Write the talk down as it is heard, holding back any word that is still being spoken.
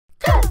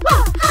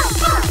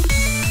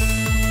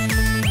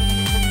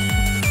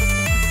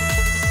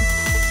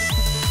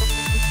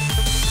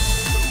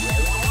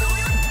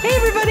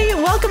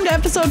welcome to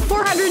episode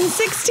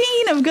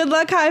 416 of Good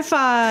Luck High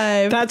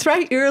Five. That's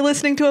right. You're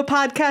listening to a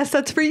podcast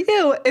that's for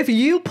you if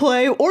you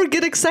play or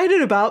get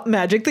excited about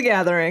Magic the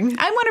Gathering.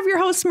 I'm one of your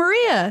hosts,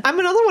 Maria. I'm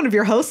another one of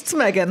your hosts,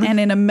 Megan. And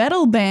in a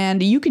metal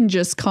band, you can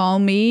just call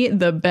me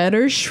the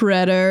better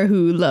shredder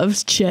who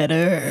loves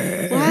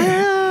cheddar.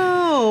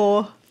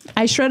 Wow.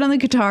 I shred on the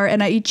guitar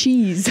and I eat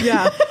cheese.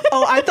 Yeah.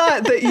 Oh, I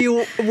thought that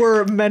you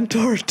were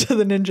mentor to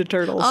the Ninja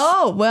Turtles.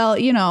 Oh, well,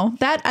 you know,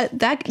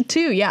 that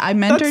too. Yeah, I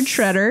mentored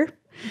Shredder.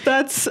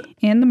 That's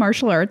in the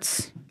martial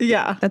arts.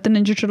 Yeah. That the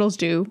Ninja Turtles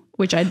do,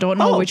 which I don't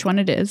know which one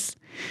it is.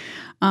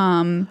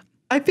 I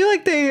feel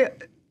like they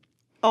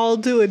all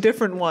do a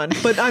different one,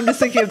 but I'm just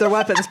thinking of their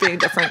weapons being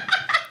different.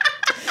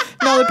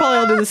 No, they probably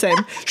all do the same.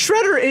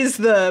 Shredder is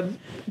the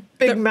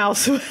big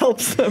mouse who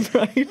helps them,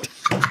 right?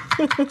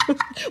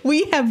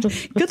 We have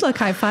Good Luck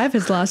High Five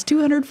has lost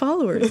 200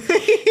 followers.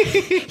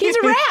 He's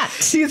a rat.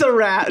 He's a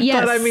rat.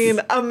 Yes. But I mean,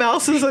 a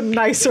mouse is a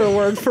nicer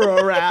word for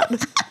a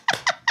rat.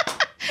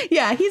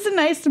 Yeah, he's a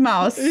nice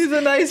mouse. He's a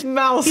nice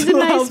mouse. He's a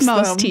nice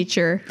mouse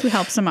teacher who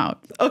helps him out.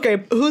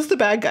 Okay, who's the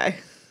bad guy?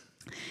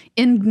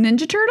 In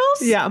Ninja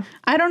Turtles? Yeah.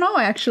 I don't know,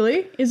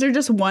 actually. Is there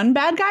just one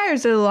bad guy or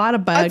is there a lot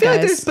of bad guys? I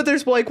feel like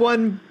there's like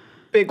one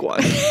big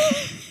one.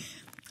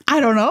 I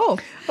don't know.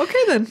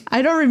 Okay, then.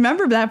 I don't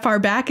remember that far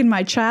back in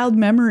my child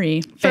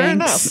memory. Fair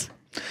Thanks.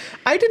 enough.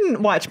 I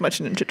didn't watch much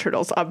Ninja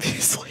Turtles,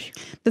 obviously.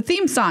 The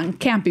theme song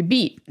can't be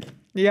beat.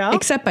 Yeah.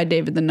 Except by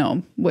David the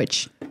Gnome,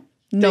 which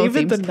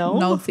the Gnome?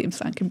 No theme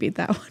song can beat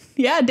that one.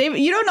 Yeah, David.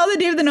 You don't know the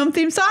David the Gnome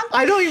theme song?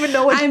 I don't even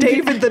know what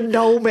David the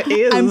Gnome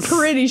is. I'm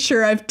pretty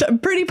sure I'm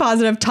pretty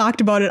positive I've talked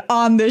about it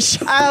on this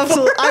show.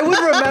 Absolutely. I would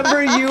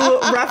remember you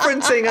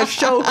referencing a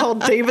show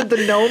called David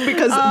the Gnome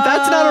because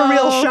that's not a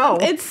real show.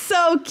 It's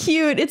so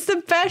cute. It's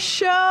the best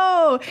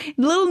show.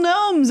 Little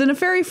gnomes in a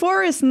fairy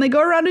forest and they go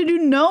around and do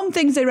gnome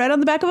things. They ride on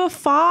the back of a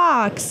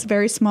fox.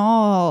 Very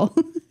small.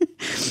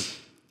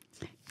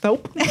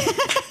 Nope.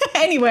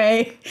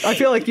 Anyway. I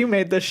feel like you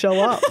made this show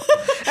up.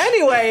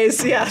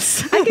 Anyways,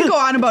 yes. I could go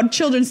on about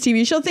children's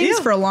TV show things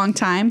for a long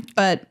time,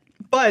 but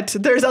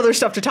there's other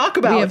stuff to talk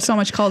about. We have so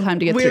much Kaldheim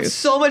to get through. We have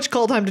so much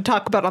Kaldheim to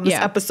talk about on this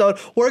episode.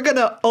 We're going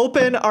to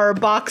open our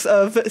box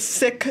of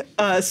sick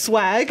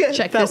swag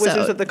that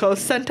Wizards of the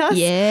Coast sent us.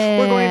 Yeah.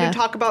 We're going to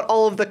talk about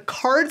all of the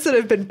cards that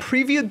have been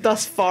previewed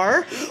thus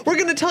far. We're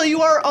going to tell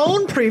you our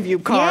own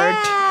preview card.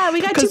 Yeah,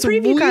 we got 2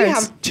 preview cards. We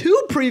have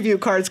 2 preview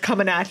cards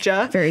coming at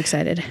you. Very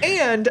excited.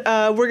 And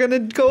we're going to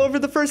go over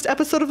the first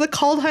episode of the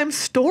Kaldheim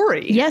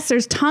story. Yes,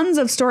 there's tons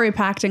of story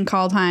packed in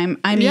Kaldheim.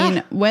 I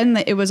mean, when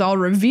it was all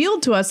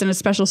revealed to us in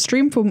a special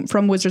stream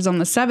from Wizards on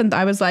the 7th,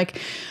 I was like,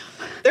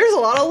 there's a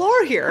lot of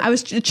lore here. I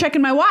was checking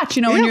my watch,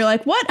 and you're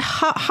like, what?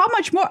 How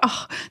much more?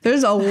 Oh,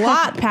 there's a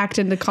lot packed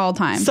into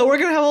Kaldheim. So we're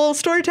going to have a little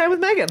story time with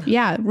Megan.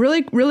 Yeah,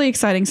 really, really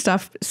exciting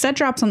stuff. Set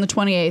drops on the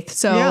 28th.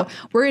 So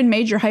we're in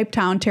major hype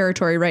town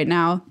territory right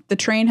now. The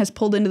train has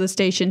pulled into the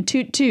station,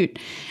 toot, toot.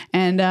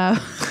 And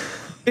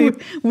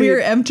we're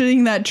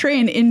emptying that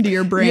train into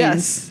your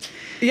brains. Yes.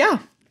 Yeah.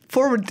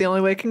 Forward, the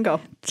only way it can go.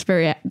 That's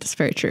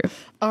very true.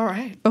 All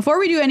right. Before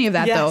we do any of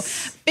that, though,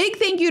 big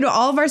thank you to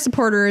all of our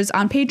supporters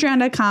on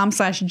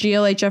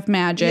patreon.com/GLHF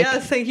Magic.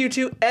 Yes, thank you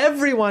to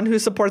everyone who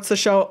supports the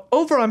show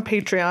over on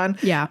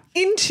Patreon. Yeah.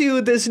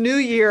 Into this new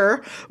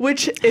year,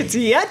 which it's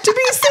yet to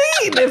be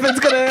seen if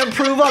it's going to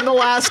improve on the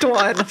last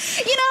one.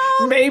 You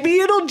know, maybe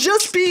it'll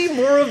just be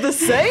more of the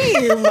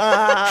same. You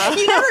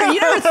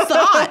never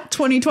thought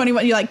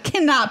 2021, you like,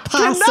 cannot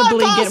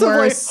possibly get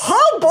worse.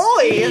 Oh,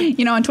 boy.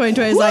 You know, in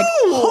 2020, it's like,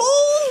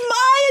 hold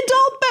my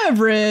adult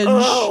beverage.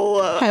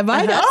 Oh, have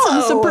I got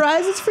some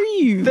surprises for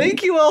you?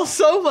 Thank you all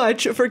so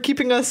much for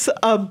keeping us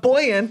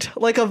buoyant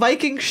like a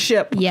Viking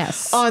ship.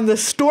 Yes. On the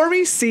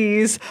stormy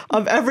seas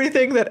of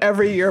everything that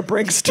every year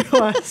brings to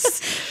us.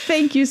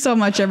 Thank you so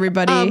much,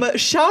 everybody.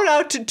 Shout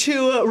out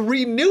to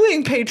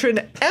renewing patron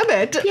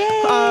Emmett,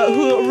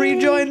 who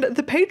rejoined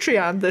the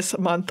Patreon this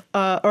month,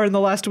 or in the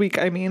last week,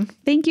 I mean.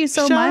 Thank you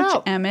so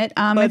much, Emmett.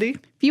 Buddy.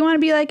 If you want to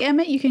be like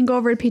Emmett, you can go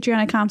over to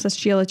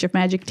patreon.com/GLHF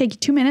Magic. Take you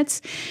 2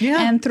 minutes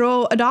and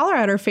throw $1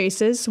 at our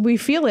faces. We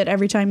feel it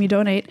every time you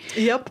donate.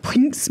 Yep.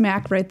 Pink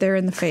smack right there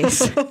in the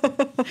face.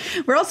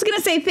 We're also going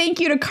to say thank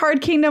you to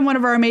Card Kingdom, one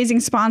of our amazing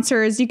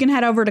sponsors. You can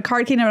head over to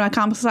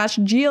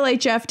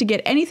cardkingdom.com/GLHF to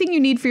get anything you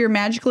need for your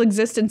magical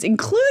existence,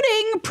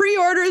 including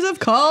pre-orders of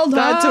Kaldheim.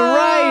 That's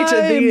right.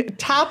 The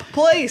top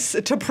place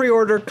to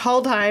pre-order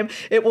Kaldheim.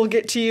 It will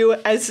get to you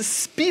as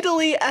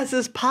speedily as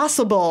is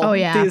possible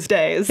these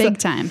days. Big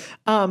time.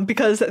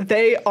 Because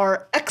they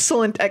are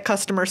excellent at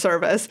customer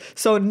service.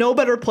 So no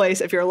better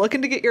place if you're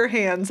looking to get your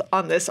hands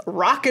on this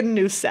rockin'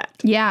 new set.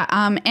 Yeah.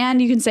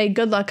 And you can say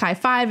good luck high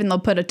five and they'll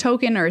put a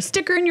token or a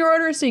sticker in your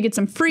order so you get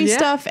some free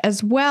stuff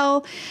as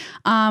well.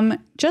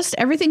 Just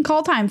everything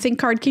Kaldheim. Think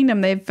Card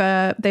Kingdom.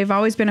 They've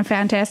always been a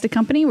fantastic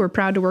company. We're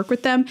proud to work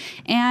with them.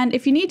 And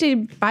if you need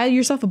to buy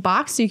yourself a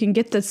box so you can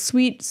get the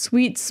sweet,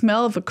 sweet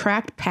smell of a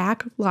cracked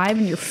pack live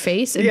in your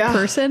face in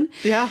person.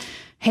 Yeah.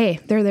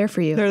 Hey, they're there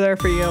for you. They're there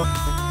for you.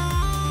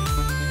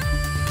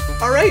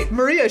 All right,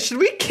 Maria, should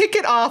we kick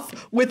it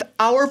off with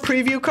our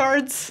preview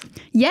cards?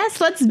 Yes,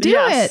 let's do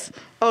it.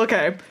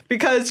 Okay,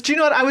 because do you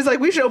know what? I was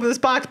like, we should open this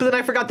box, but then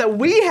I forgot that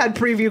we had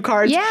preview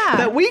cards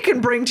that we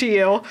can bring to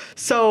you.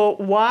 So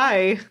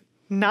why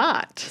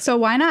not?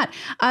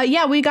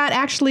 Yeah, we got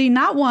actually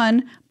not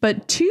one,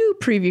 but 2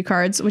 preview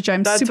cards, which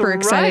I'm super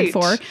excited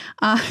for.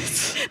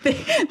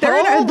 They're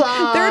in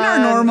our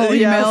normal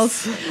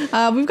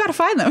emails. We've got to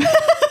find them.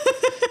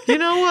 You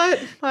know what?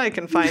 I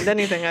can find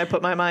anything I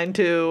put my mind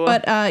to.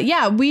 But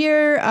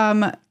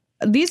we're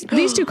these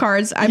 2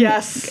 cards.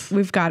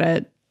 We've got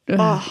it.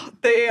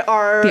 They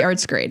are. The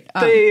art's great.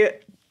 They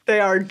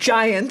are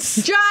giants.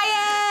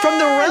 Giants from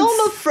the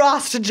realm of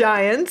frost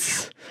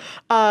giants.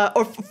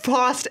 Or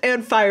frost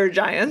and fire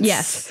giants.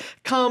 Yes.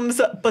 Comes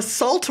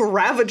Basalt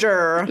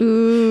Ravager.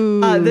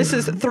 Ooh. This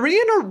is 3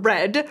 in a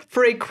red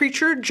for a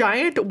creature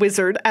giant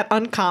wizard at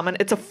uncommon.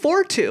 It's a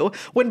 4/2.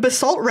 When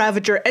Basalt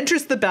Ravager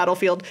enters the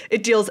battlefield,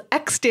 it deals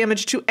X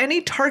damage to any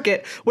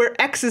target where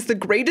X is the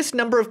greatest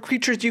number of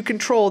creatures you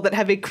control that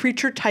have a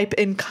creature type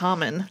in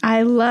common.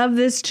 I love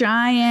this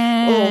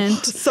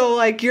giant. So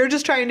like you're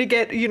just trying to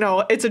get,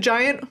 it's a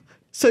giant.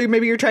 So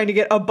maybe you're trying to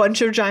get a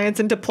bunch of giants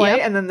into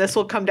play, and then this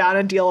will come down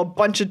and deal a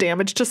bunch of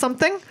damage to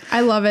something.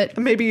 I love it.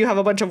 Maybe you have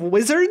a bunch of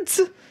wizards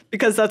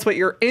because that's what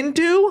you're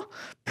into.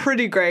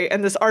 Pretty great.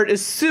 And this art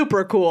is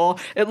super cool.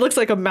 It looks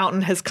like a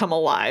mountain has come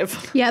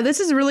alive. Yeah, this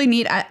is really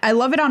neat. I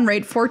love it on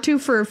rate.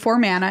 4/2 for 4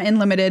 mana in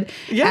limited.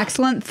 Yeah.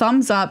 Excellent.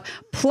 Thumbs up.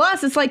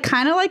 Plus, it's like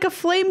kind of like a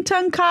Flame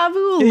Tongue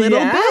Kavu a little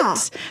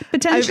bit,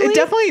 potentially. It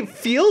definitely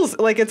feels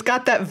like it's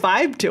got that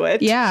vibe to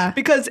it. Yeah.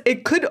 Because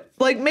it could,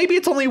 like, maybe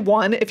it's only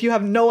 1 if you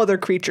have no other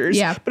creatures.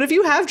 Yeah. But if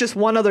you have just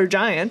 1 other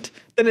giant,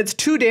 then it's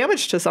 2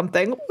 damage to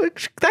something,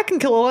 which that can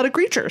kill a lot of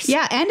creatures.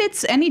 Yeah, and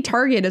it's any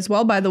target as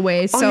well, by the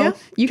way. So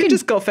you can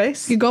just go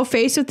face. You go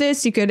face with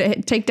this. You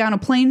could take down a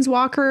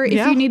planeswalker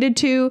if you needed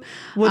to.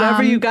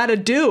 Whatever you got to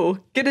do,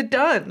 get it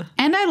done.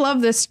 And I love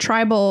this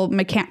tribal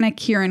mechanic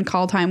here in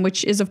Kaldheim,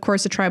 which is, of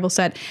course, a tribal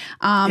set.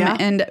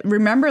 And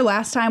remember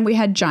last time we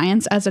had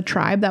giants as a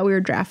tribe that we were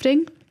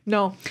drafting?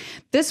 No.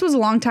 This was a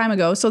long time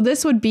ago. So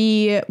this would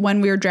be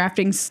when we were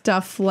drafting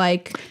stuff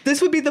like...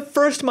 This would be the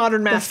first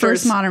Modern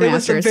Masters. It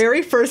was the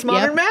very first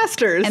Modern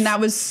Masters. And that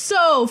was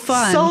so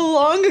fun. So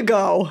long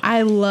ago.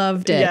 I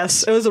loved it.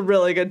 Yes, it was a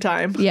really good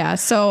time. Yeah,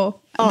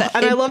 so...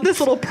 I love this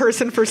little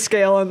person for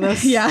scale in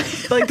this. Yeah.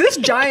 Like this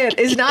giant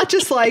is not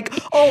just like,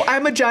 oh,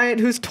 I'm a giant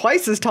who's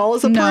twice as tall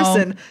as a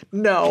person.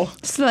 No.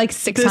 It's like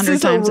 600 times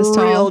as tall. This is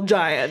a real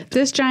giant.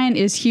 This giant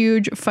is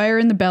huge. Fire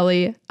in the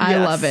belly. I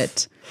love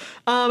it.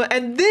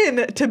 And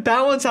then to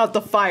balance out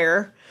the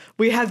fire,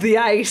 we have the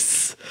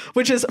ice,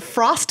 which is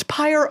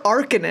Frostpire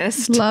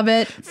Arcanist. Love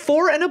it.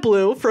 4 and a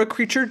blue for a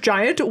creature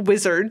giant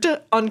wizard,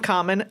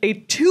 uncommon, a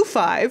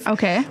 2/5.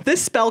 Okay.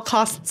 This spell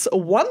costs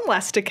 1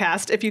 less to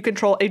cast if you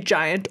control a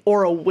giant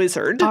or a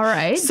wizard. All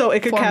right. So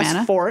it could 4 cast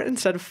mana. 4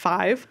 instead of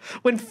 5.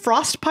 When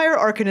Frostpire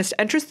Arcanist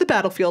enters the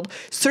battlefield,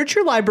 search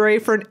your library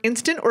for an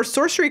instant or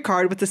sorcery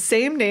card with the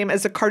same name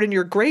as a card in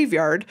your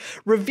graveyard,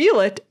 reveal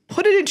it,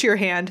 put it into your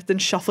hand, then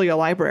shuffle your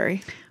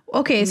library.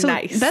 Okay, so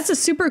that's a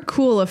super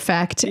cool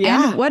effect.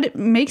 Yeah. And what it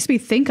makes me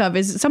think of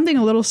is something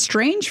a little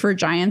strange for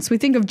giants. We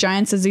think of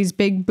giants as these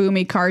big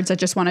boomy cards that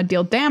just want to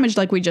deal damage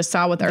like we just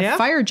saw with our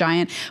fire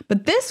giant.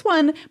 But this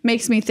one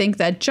makes me think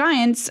that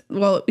giants,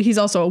 well, he's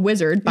also a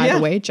wizard, by the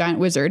way, giant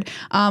wizard.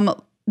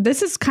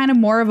 This is kind of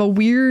more of a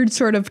weird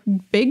sort of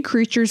big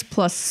creatures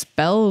plus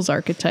spells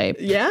archetype.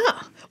 Yeah.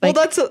 Well,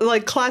 that's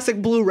like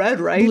classic blue-red,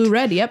 right?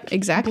 Blue-red, yep,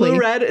 exactly.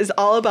 Blue-red is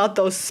all about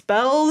those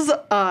spells.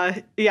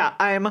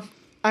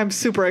 I'm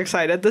super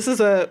excited. This is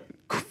a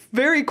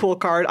very cool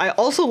card. I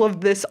also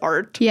love this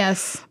art.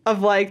 Yes.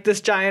 Of like this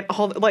giant,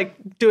 like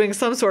doing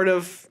some sort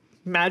of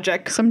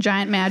magic. Some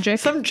giant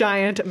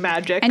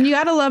magic. And you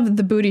gotta love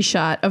the booty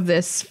shot of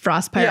this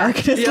Frostpire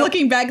Arcanist.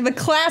 Looking back, the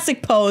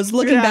classic pose,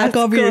 looking back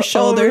over your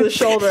shoulder. Over the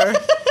shoulder.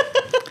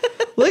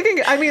 Look,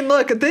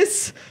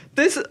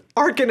 this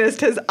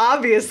Arcanist has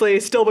obviously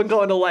still been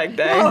going to leg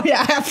day. Oh,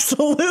 yeah,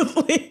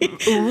 absolutely.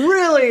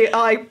 Really,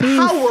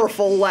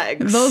 powerful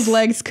legs. Those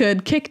legs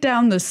could kick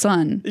down the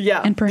sun.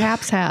 Yeah. And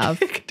perhaps have.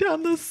 Kick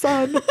down the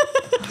sun.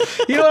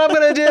 You know what I'm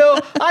going to do?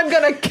 I'm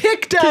going to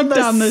kick down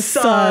the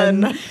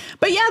sun.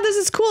 But yeah, this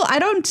is cool. I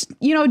don't,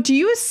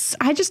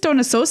 I just don't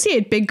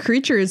associate big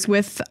creatures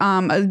with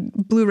a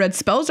blue-red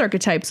spells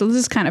archetype. So this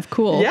is kind of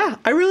cool. Yeah,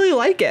 I really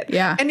like it.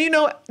 Yeah. And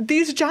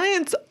these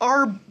giants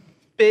are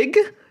big,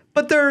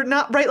 but they're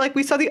not like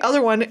we saw the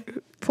other one.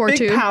 4/2.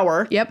 Big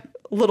power. Yep.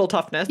 Little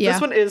toughness. Yeah. This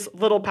one is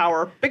little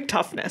power, big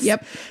toughness.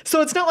 Yep.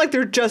 So it's not like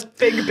they're just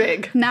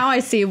big. Now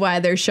I see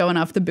why they're showing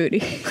off the booty.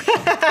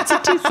 It's a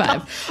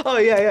 2/5. Oh,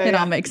 yeah. It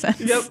all makes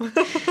sense. Yep.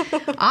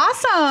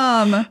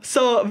 Awesome.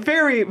 So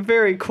very,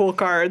 very cool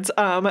cards.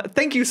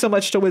 Thank you so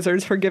much to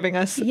Wizards for giving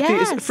us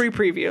these free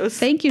previews.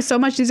 Thank you so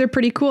much. These are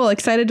pretty cool.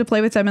 Excited to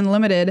play with them in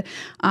limited.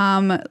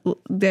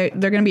 They're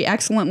going to be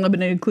excellent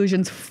limited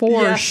inclusions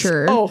for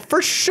sure. Oh,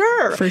 for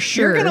sure. For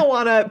sure. You're going to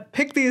want to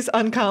pick these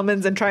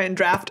uncommons and try and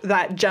draft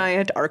that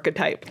giant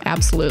archetype.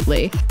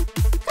 Absolutely.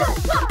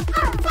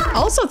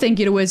 Also, thank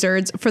you to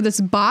Wizards for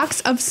this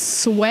box of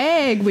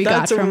swag we got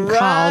That's from right.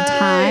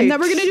 Kaldheim that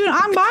we're going to do an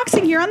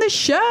unboxing here on the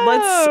show.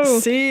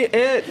 Let's see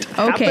it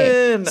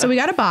happen. So we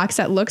got a box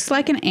that looks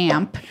like an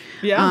amp.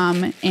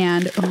 Yeah.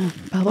 And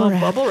bubble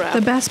wrap. Bubble wrap.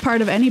 The best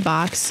part of any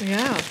box.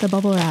 Yeah. The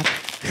bubble wrap.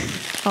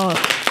 Oh,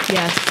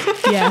 yes.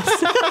 Yes.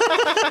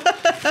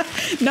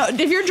 No,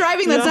 if you're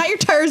driving, that's not your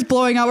tires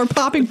blowing out. We're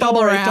popping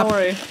bubble wrap. Don't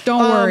worry.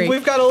 Don't worry.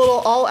 We've got a little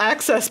all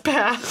access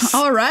pass.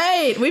 All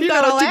right. We've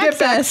got all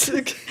access.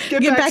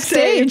 Get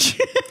backstage.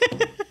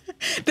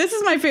 This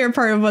is my favorite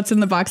part of what's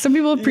in the box. Some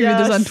people have previewed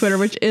this on Twitter,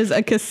 which is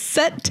a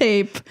cassette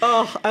tape.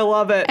 Oh, I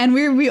love it. And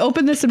we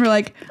opened this and we're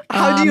like,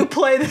 how do you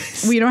play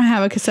this? We don't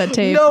have a cassette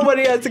tape.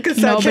 Nobody has a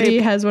cassette tape. Nobody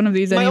has one of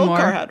these anymore. My old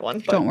car had one.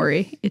 Don't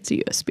worry. It's a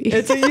USB.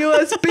 It's a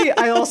USB.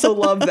 I also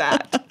love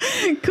that.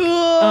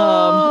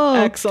 Cool.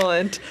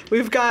 Excellent.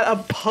 We've got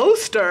a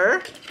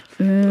poster,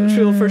 which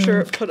we'll for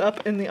sure put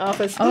up in the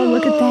office. Oh,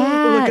 look at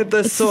that. Look at the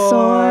It's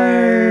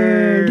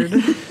sword.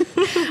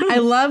 I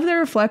love the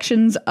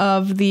reflections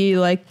of the,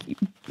 like,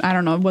 I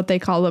don't know what they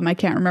call them. I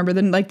can't remember.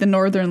 The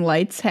northern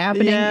lights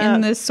happening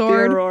in this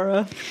sword. The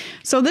aurora.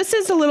 So this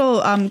is a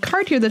little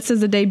card here that says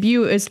the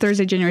debut is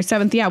Thursday, January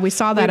 7th. Yeah, we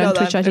saw that on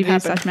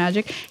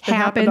twitch.tv/magic.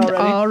 Happened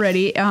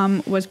already.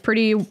 Was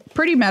pretty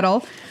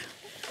metal.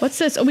 What's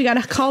this? Oh, we got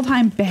a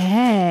Kaldheim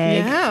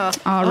bag. Yeah.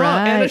 All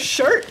right. And a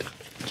shirt.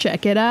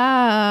 Check it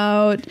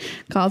out.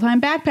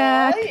 Kaldheim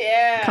backpack. Oh,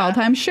 yeah.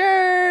 Kaldheim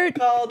shirt.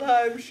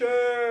 Kaldheim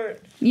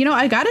shirt. You know,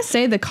 I gotta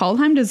say the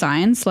Kaldheim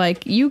designs,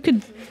 like, you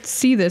could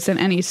see this in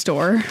any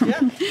store.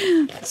 Yeah.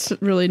 It's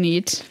really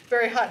neat.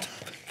 Very hot.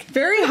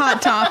 Very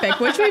hot topic,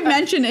 which we've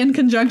mentioned in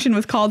conjunction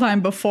with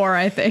Kaldheim before,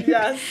 I think.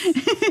 Yes.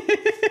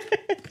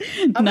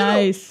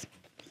 Nice.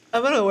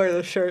 I'm gonna wear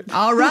this shirt.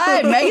 All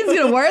right, Megan's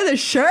gonna wear the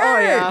shirt. Oh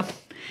yeah.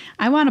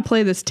 I want to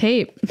play this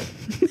tape.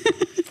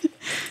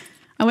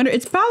 I wonder.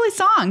 It's probably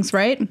songs,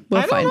 right?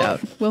 We'll find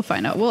out. We'll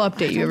find out. We'll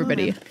update you,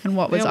 everybody, on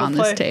what was on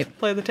this tape.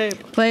 Play the tape.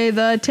 Play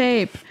the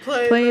tape.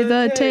 Play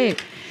the tape.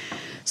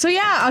 So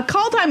yeah,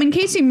 Kaldheim, in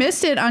case you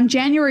missed it, on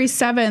January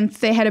 7th,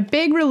 they had a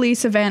big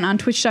release event on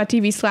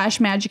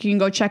twitch.tv/magic. You can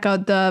go check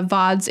out the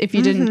VODs if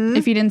you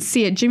didn't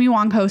see it. Jimmy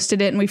Wong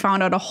hosted it, and we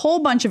found out a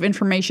whole bunch of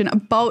information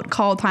about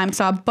Kaldheim.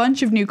 Saw a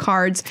bunch of new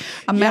cards.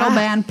 A metal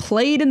band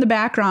played in the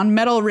background,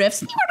 metal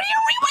riffs.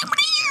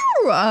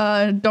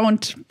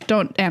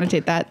 Don't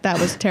annotate that. That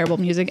was terrible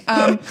music.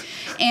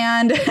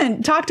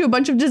 And talked to a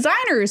bunch of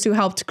designers who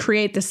helped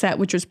create the set,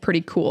 which was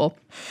pretty cool.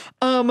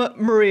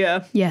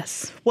 Maria.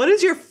 Yes. What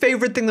is your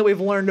favorite thing that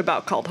we've learned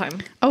about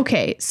Kaldheim?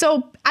 Okay,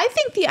 so I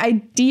think the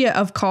idea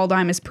of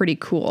Kaldheim is pretty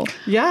cool.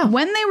 Yeah.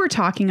 When they were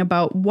talking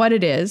about what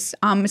it is,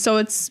 so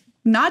it's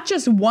not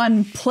just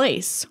one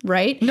place,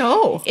 right?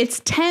 No.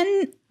 It's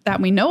 10 that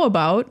we know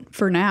about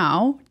for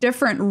now,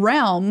 different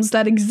realms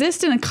that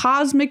exist in a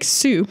cosmic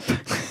soup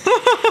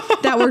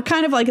that were they're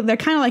kind of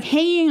like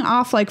hanging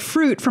off like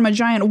fruit from a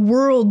giant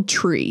world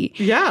tree.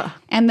 Yeah.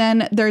 And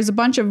then there's a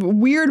bunch of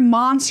weird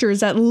monsters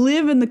that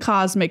live in the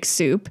cosmic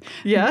soup.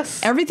 Yes.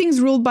 Everything's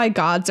ruled by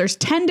gods. There's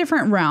 10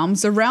 different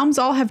realms. The realms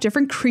all have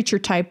different creature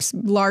types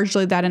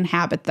largely that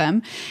inhabit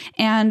them.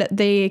 And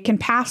they can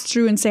pass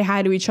through and say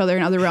hi to each other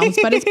in other realms,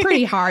 but it's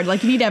pretty hard.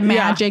 Like, you need to have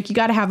magic. You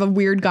got to have a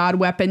weird god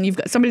weapon.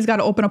 Somebody's got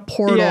to open a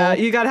portal. Yeah,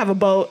 you got to have a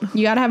boat.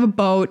 You got to have a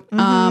boat.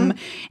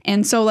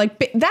 And so like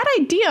that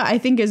idea I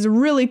think is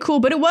really cool,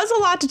 but it was a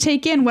lot to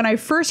take in. When I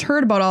first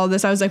heard about all of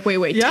this, I was like,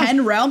 wait,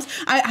 10 realms?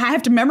 I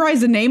have to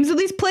memorize the names of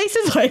these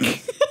places? Like,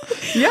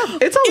 yeah,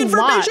 it's a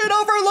information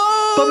lot.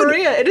 overload. But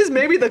Maria, it is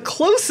maybe the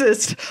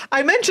closest.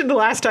 I mentioned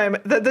last time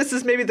that this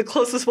is maybe the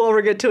closest we'll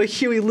ever get to a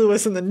Huey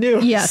Lewis in the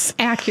News. Yes,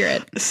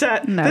 accurate.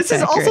 Set. That's this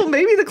is accurate. Also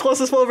maybe the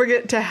closest we'll ever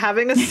get to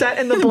having a set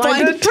in the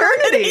Blind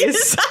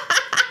Eternities.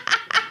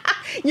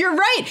 You're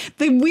right.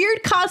 The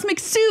weird cosmic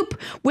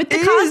soup with the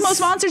cosmos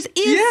monsters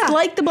is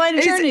like the Blind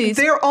Eternities.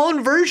 Their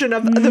own version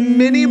of the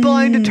mini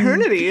Blind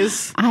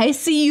Eternities. I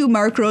see you,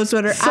 Mark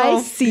Rosewater. So,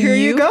 I see you. Here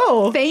you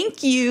go.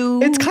 Thank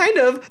you. It's kind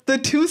of the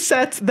two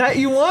sets that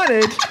you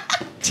wanted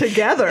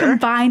together.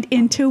 Combined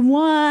into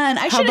one.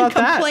 I shouldn't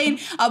complain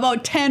that?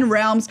 about 10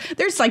 realms.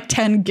 There's like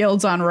 10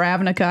 guilds on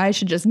Ravnica. I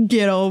should just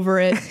get over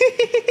it.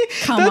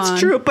 That's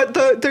true, but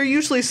they're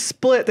usually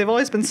split. They've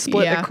always been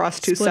split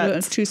across two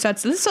sets.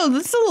 So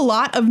this is a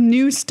lot of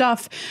new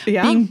stuff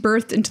being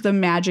birthed into the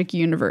Magic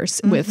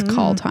universe with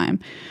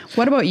Kaldheim.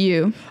 What about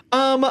you?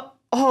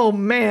 Oh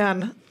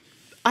man,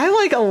 I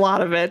like a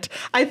lot of it.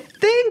 I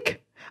think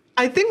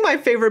my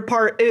favorite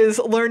part is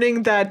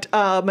learning that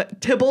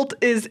Tybalt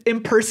is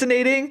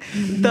impersonating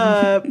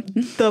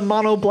the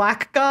mono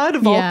black god,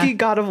 Valky,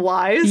 god of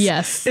lies.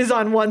 Yes, is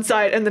on one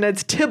side, and then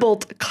it's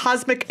Tybalt,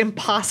 cosmic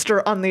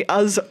imposter, on the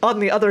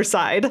other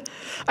side.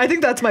 I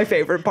think that's my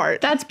favorite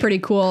part. That's pretty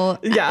cool.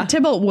 Yeah,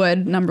 Tybalt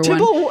would number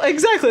one.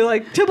 Exactly,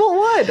 like Tybalt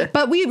would.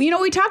 But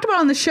we talked about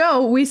on the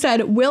show. We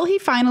said, will he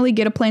finally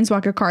get a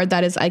Planeswalker card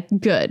that is like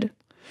good?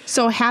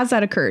 So has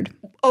that occurred?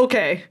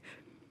 Okay,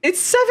 it's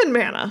 7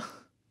 mana.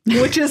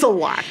 which is a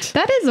lot.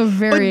 That is a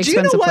very But do you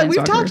know expensive what? We've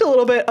planeswalker. talked a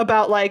little bit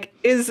about like,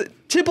 is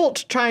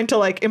Tybalt trying to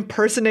like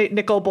impersonate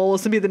Nicol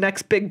Bolas and be the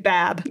next big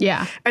bad?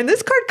 Yeah. And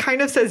this card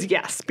kind of says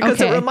yes,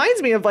 because it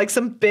reminds me of like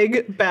some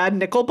big bad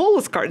Nicol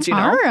Bolas cards, you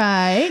know? All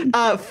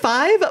right.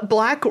 5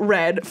 black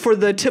red for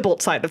the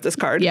Tybalt side of this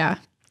card. Yeah.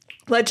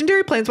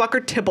 Legendary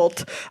Planeswalker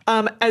Tybalt.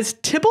 As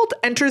Tybalt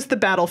enters the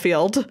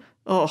battlefield.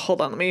 Oh, hold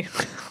on, let me.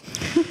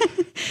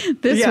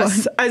 This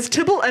one. As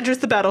Tybalt enters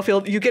the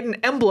battlefield, you get an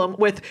emblem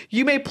with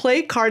you may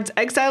play cards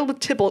exiled with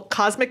Tybalt,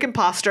 Cosmic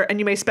Imposter, and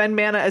you may spend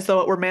mana as though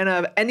it were mana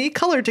of any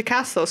color to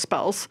cast those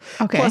spells.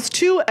 Okay.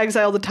 +2,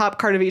 exile the top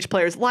card of each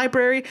player's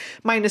library.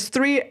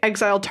 -3,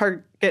 exile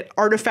target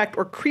artifact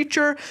or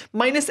creature.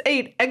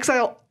 -8,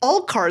 exile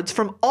all cards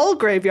from all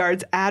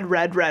graveyards, add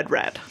red, red,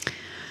 red.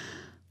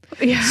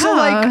 Yeah. So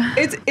like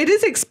it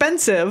is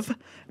expensive,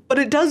 but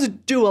it does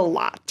do a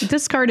lot.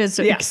 This card is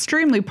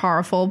extremely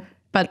powerful,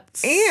 but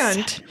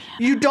And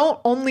you don't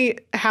only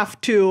have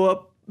to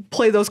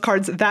play those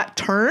cards that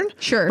turn.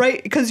 Sure.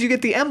 Right? Because you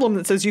get the emblem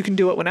that says you can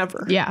do it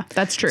whenever. yeah,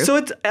 that's true. So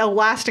it's a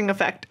lasting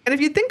effect. And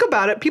if you think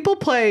about it, people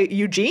play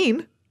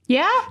Eugene.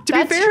 yeah, To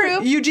that's be fair,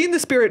 true. Eugene the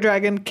Spirit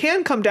Dragon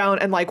can come down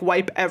and like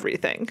wipe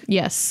everything.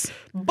 Yes.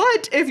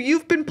 But if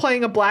you've been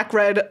playing a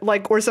black-red,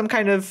 like, or some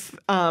kind of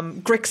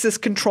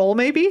Grixis control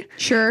maybe,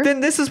 Sure.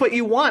 then this is what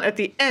you want at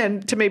the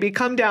end to maybe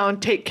come down,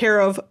 take care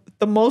of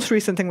the most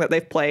recent thing that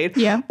they've played.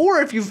 Yeah.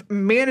 Or if you've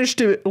managed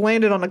to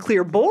land it on a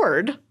clear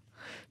board,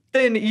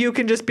 then you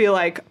can just be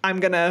like, I'm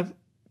going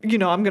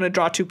to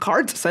draw 2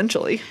 cards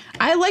essentially.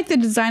 I like the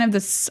design of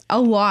this a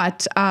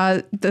lot.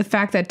 The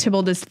fact that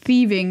Tybalt is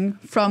thieving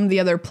from the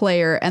other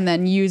player and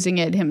then using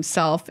it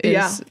himself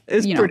is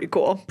pretty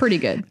cool. Pretty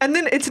good. And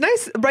then it's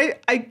nice,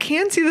 right? I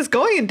can see this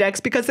going in decks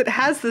because it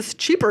has this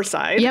cheaper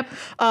side. Yep.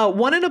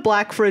 1 and a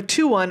black for a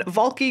 2/1,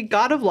 Valki,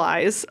 God of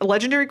Lies, a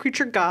legendary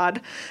creature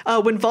god.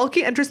 When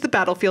Valki enters the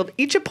battlefield,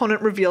 each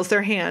opponent reveals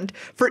their hand.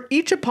 For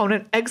each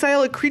opponent,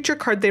 exile a creature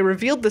card they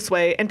revealed this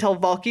way until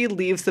Valki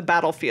leaves the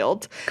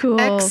battlefield. Cool.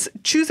 X,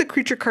 choose a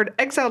creature card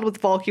exiled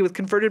with Valki with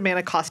converted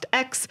mana cost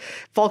X.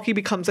 Valki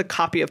becomes a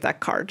copy of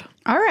that card.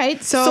 All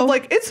right. So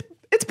like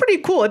it's pretty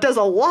cool. It does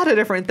a lot of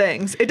different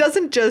things. It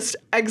doesn't just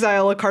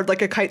exile a card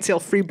like a Kitesail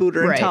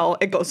Freebooter until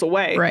it goes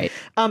away. Right.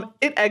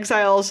 It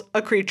exiles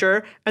a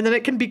creature and then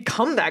it can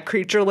become that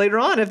creature later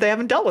on if they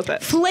haven't dealt with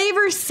it.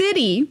 Flavor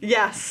City.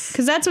 Yes.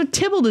 Because that's what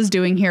Tybalt is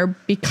doing here,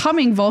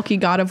 becoming Valki,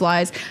 God of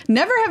Lies.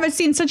 Never have I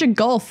seen such a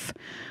gulf.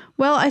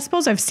 Well, I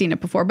suppose I've seen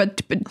it before,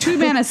 but 2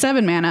 mana,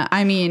 7 mana.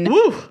 I mean,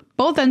 Woo.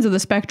 both ends of the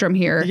spectrum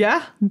here.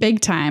 Yeah. Big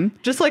time.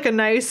 Just like a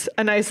nice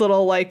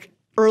little like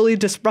early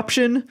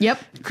disruption.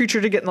 Yep.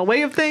 Creature to get in the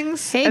way of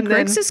things. Hey,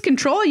 Grixis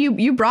Control,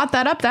 you brought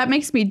that up. That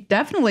makes me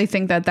definitely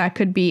think that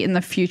could be in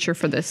the future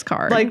for this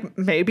card. Like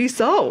maybe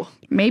so.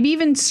 Maybe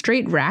even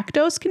straight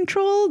Rakdos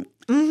Control.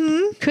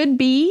 Mm-hmm. Could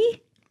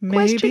be.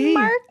 Question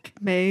mark?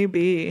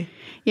 Maybe.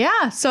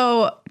 Yeah,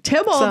 so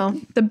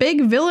Tybalt, the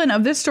big villain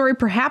of this story,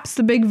 perhaps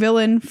the big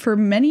villain for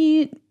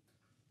many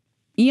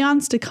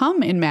eons to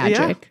come in Magic.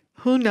 Yeah.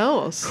 Who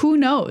knows? Who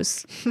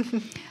knows?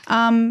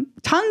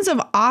 Tons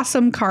of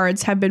awesome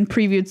cards have been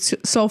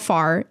previewed so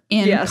far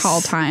in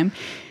Kaldheim.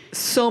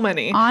 So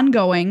many.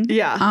 Ongoing.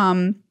 Yeah.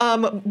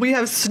 We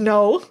have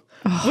Snow.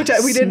 Which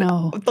we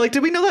didn't like.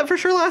 Did we know that for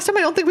sure last time? I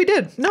don't think we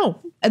did.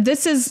 No.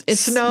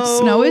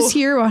 Snow is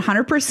here,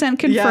 100%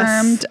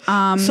 confirmed.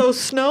 Yes. So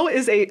Snow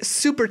is a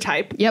super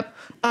type. Yep.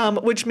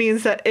 Which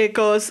means that it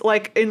goes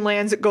like in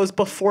lands, it goes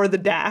before the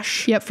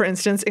dash. Yep. For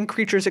instance, in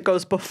creatures, it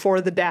goes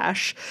before the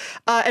dash.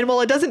 And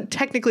while it doesn't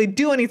technically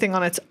do anything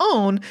on its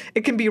own,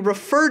 it can be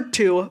referred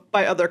to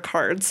by other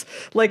cards.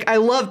 Like I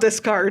love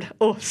this card.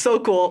 Oh, so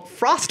cool.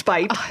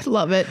 Frostbite. Oh, I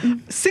love it.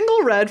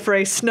 Single red for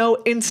a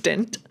Snow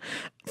instant.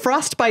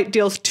 Frostbite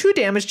deals 2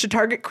 damage to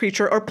target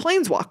creature or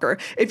planeswalker.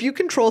 If you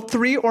control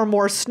 3 or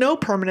more Snow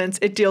permanents,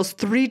 it deals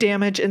 3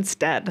 damage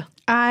instead.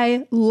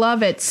 I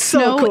love it. So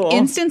Snow cool.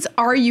 instants.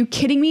 Are you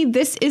kidding me?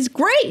 This is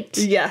great.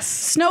 Yes.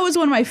 Snow is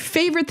one of my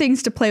favorite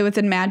things to play with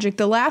in Magic.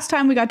 The last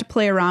time we got to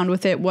play around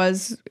with it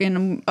was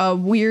in a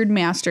weird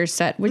master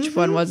set. Which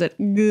one was it?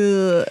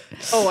 Ugh.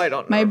 Oh, I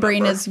don't know. My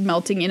brain is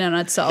melting in on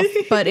itself.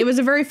 But it was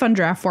a very fun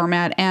draft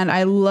format, and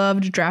I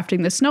loved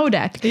drafting the Snow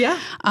deck. Yeah.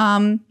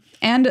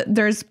 And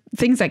there's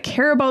things that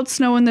care about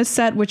Snow in this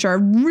set, which are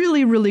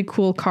really, really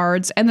cool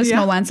cards. And the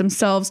Snowlands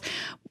themselves,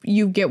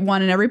 you get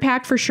one in every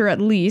pack for sure,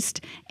 at least.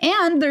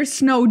 And there's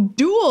Snow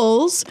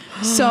duels.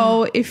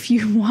 So if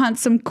you want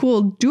some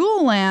cool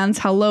dual lands,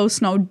 hello,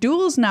 Snow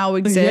duels now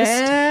exist.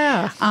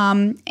 Yeah.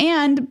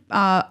 And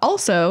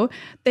also,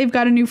 they've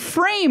got a new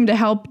frame to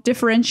help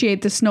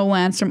differentiate the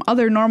Snowlands from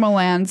other normal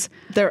lands.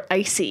 They're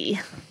icy.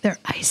 They're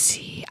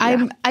icy.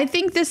 Yeah. I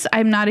think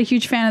I'm not a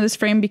huge fan of this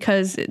frame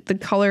because the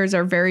colors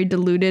are very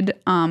diluted.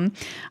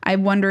 I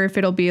wonder if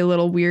it'll be a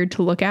little weird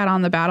to look at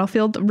on the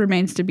battlefield.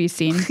 Remains to be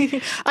seen.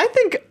 I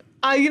think,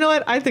 you know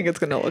what? I think it's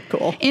going to look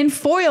cool. In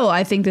foil,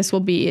 I think this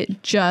will be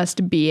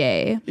just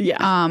BA.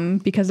 Yeah.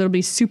 Because it'll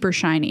be super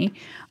shiny.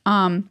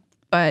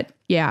 But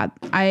yeah,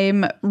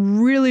 I'm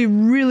really,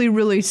 really,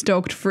 really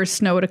stoked for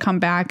Snow to come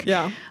back.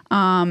 Yeah.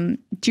 Do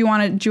you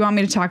want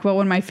me to talk about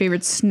one of my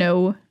favorite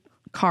Snow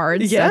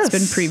cards Yes. that's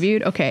been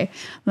previewed? Okay,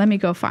 let me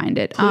go find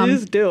it.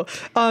 Please do.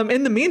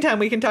 In the meantime,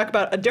 we can talk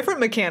about a different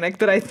mechanic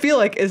that I feel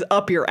like is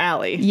up your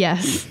alley.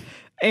 Yes.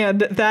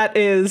 And that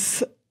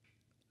is...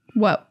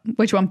 What?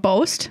 Which one?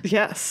 Boast?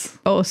 Yes.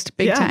 Boast,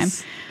 big time.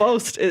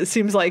 Boast, it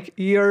seems like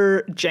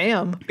your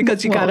jam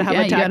because you Well, gotta have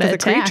yeah, you attack gotta with a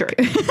creature.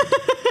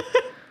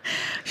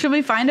 Should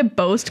we find a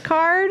Boast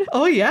card?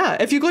 Oh yeah.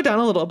 If you go down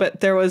a little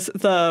bit, there was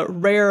the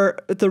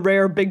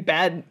rare big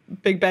bad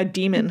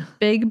demon.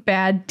 Big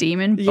bad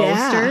demon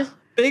boaster. Yeah.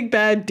 Big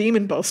bad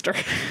demon boaster.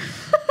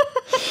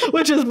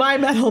 Which is my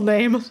metal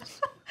name.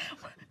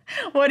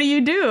 What do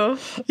you do?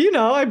 You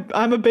know,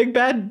 I'm a big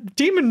bad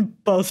demon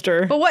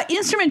boaster. But what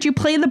instrument do you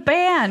play the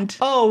band?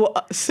 Oh,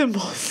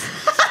 cymbals.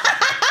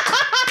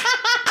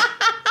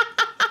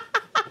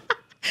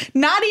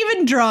 Not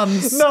even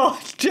drums. No,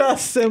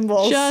 just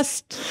cymbals.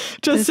 Just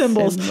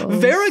cymbals.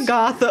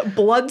 Varagotha,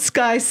 Blood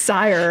Sky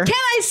Sire. Can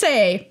I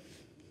say,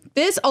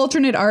 this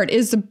alternate art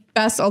is the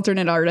best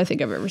alternate art I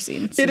think I've ever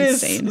seen. It's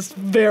insane. It's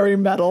very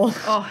metal.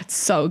 Oh, it's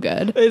so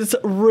good. It's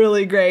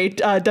really great.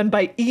 Done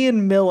by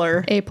Ian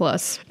Miller. A+.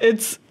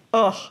 It's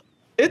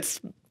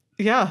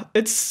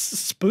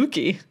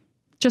spooky.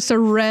 Just a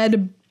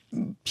red,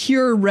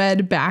 pure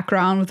red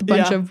background with a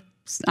bunch of,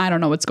 I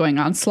don't know what's going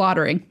on.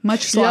 Slaughtering.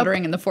 Much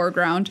slaughtering in the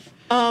foreground.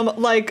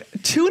 Like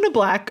 2 and a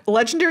black,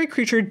 legendary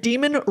creature,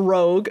 demon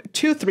rogue,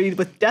 2/3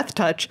 with death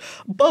touch.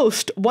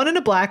 Boast, 1 and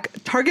a black,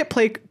 target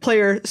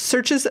player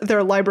searches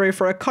their library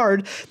for a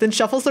card, then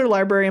shuffles their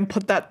library and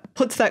puts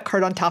that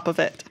card on top of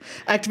it.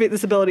 Activate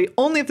this ability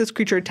only if this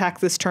creature attacks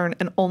this turn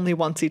and only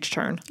once each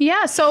turn.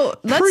 Yeah, so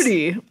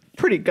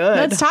Pretty good.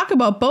 Let's talk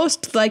about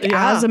Boast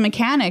as a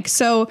mechanic.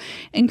 So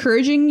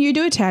encouraging you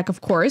to attack,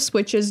 of course,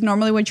 which is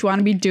normally what you want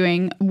to be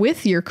doing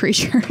with your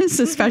creatures,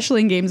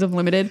 especially in games of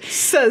limited.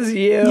 Says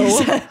you.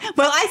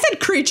 Well, I said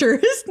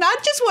creatures,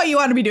 not just what you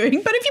want to be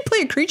doing, but if you play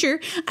a creature,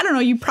 I don't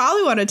know, you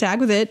probably want to attack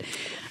with it.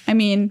 I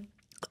mean,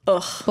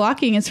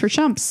 blocking is for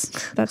chumps.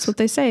 That's what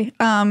they say.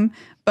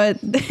 But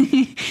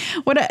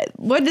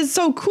what is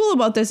so cool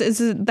about this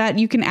is that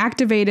you can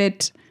activate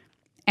it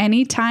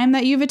any time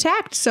that you've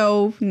attacked.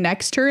 So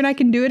next turn I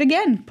can do it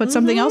again. Put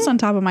something else on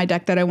top of my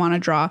deck that I want to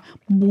draw.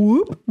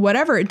 Whoop,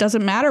 whatever. It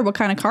doesn't matter what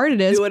kind of card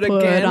it is. Do it put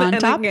again it on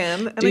and top.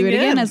 again and do it again.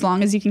 again as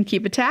long as you can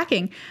keep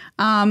attacking.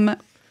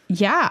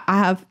 Yeah, I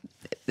have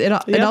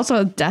it also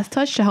has death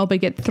touch to help it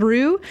get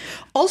through.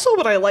 Also,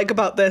 what I like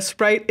about this,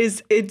 right,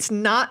 is it's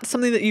not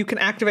something that you can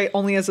activate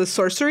only as a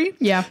sorcery.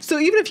 Yeah. So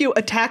even if you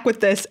attack with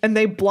this and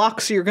they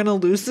block, so you're going to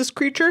lose this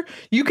creature,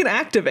 you can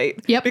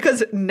activate. Yep.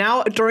 Because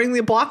now during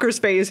the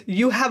blockers phase,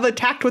 you have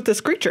attacked with this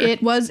creature.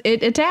 It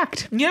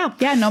attacked. Yeah.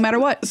 Yeah, no matter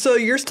what. So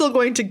you're still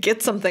going to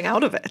get something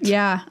out of it.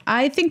 Yeah,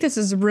 I think this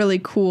is really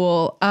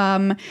cool.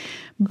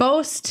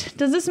 Boast,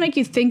 does this make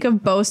you think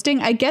of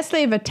boasting? I guess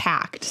they've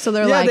attacked. So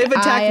they're like, they've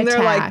attacked I and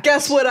they're attacked. like,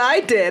 guess what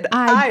I did?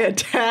 I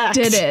attacked.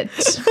 Did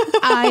it.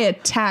 I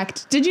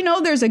attacked. Did you know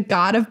there's a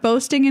god of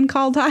boasting in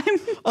Kaldheim?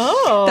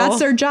 Oh. That's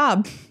their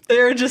job.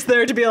 They're just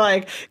there to be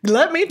like,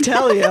 let me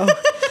tell you.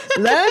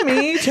 Let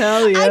me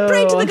tell you. I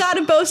pray to the god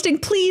of boasting,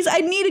 please. I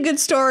need a good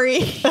story.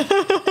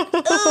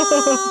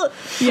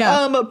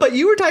 Yeah. But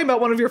you were talking about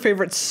one of your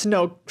favorite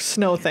snow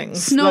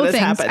things. Snow that has things.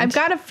 happened. I've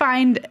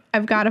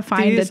got to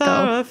find These it though.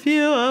 are a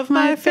few of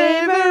my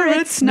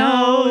favorite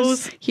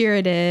snows. Here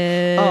it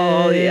is.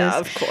 Oh yeah,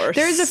 of course.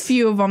 There's a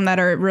few of them that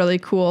are really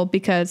cool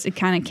because it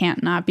kind of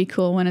can't not be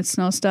cool when it's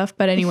snow stuff.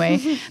 But anyway,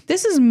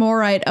 this is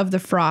Morite of the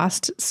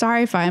Frost.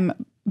 Sorry if I'm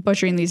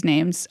butchering these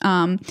names.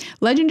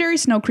 Legendary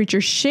snow creature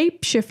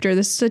shapeshifter.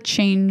 This is a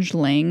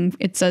changeling.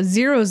 It's a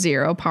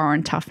 0/0 power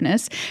and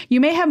toughness. You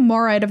may have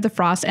Morite of the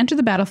Frost enter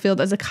the battlefield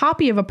as a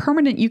copy of a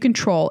permanent you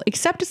control,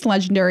 except it's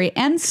legendary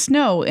and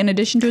snow in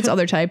addition to its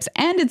other types.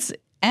 And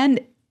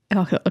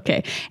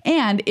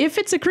if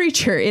it's a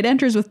creature, it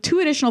enters with 2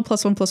 additional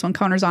 +1/+1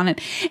 counters on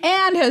it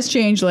and has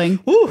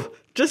changeling. Ooh,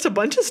 just a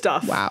bunch of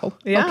stuff. Wow.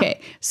 Yeah.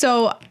 Okay.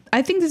 So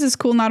I think this is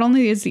cool. Not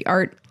only is the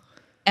art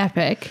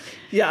epic.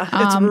 Yeah,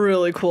 it's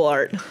really cool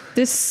art.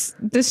 This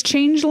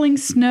changeling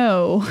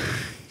snow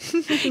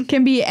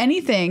can be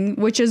anything,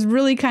 which is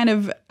really kind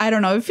of, I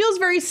don't know, it feels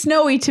very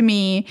snowy to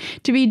me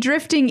to be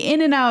drifting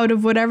in and out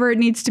of whatever it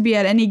needs to be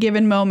at any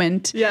given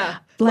moment. Yeah.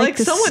 Like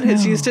someone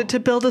has used it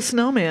to build a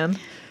snowman,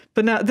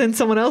 but then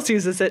someone else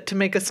uses it to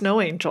make a snow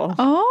angel.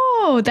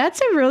 Oh, that's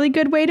a really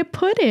good way to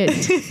put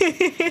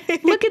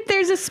it. Look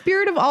there's a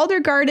Spirit of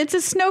Aldergard. It's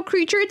a snow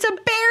creature. It's a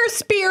bear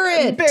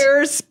spirit.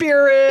 Bear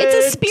spirit.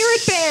 It's a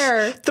spirit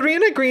bear. 3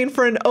 and a green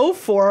for an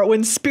 0/4.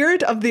 When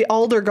Spirit of the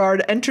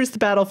Aldergard enters the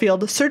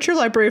battlefield, search your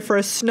library for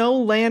a snow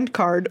land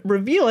card,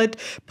 reveal it,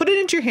 put it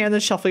into your hand,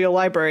 and shuffle your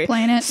library.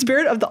 Playing it.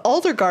 Spirit of the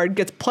Aldergard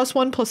gets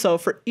 +1/+0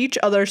 for each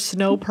other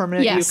snow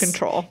permanent you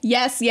control.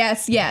 Yes.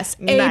 Nice.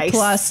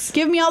 A+.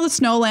 Give me all the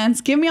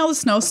snowlands. Give me all the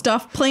snow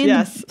stuff. Playing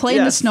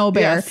the snow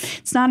bear. Yes.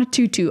 It's not a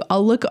 2/2.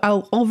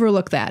 I'll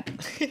overlook that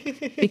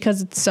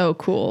because it's so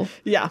cool.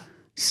 Yeah.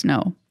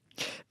 Snow.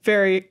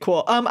 Very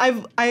cool.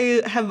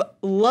 I have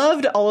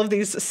loved all of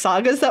these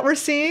sagas that we're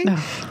seeing,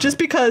 just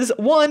because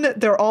 1,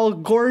 they're all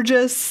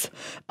gorgeous.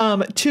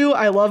 2,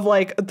 I love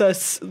like the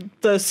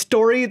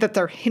story that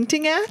they're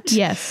hinting at.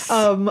 Yes.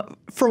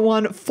 For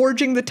 1,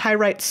 forging the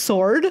Tyrite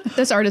sword.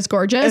 This art is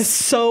gorgeous. It's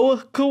so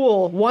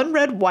cool. 1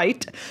 red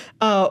white.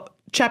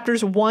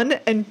 Chapters 1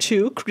 and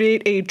 2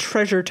 create a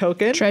treasure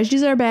token.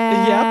 Treasures are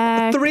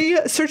back. Yep.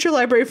 3, search your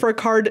library for a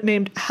card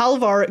named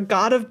Halvar,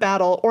 God of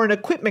Battle, or an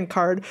equipment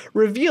card.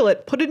 Reveal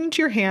it, put it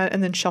into your hand,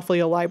 and then shuffle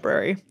your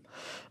library.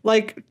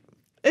 Like,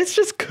 it's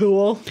just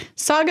cool.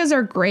 Sagas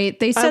are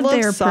great. They said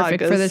they are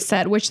perfect for this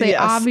set, which they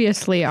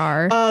obviously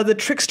are. The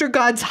Trickster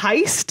God's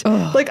Heist.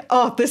 Ugh. Like,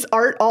 this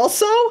art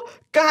also?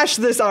 Gosh,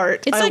 this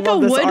art. It's like a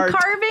wood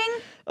carving.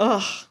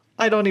 Ugh.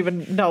 I don't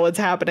even know what's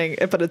happening,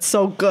 but it's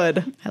so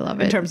good. I love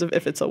it. In terms of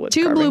if it's a wood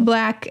 2 carving. blue,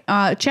 black.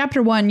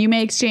 Chapter 1, you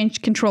may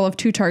exchange control of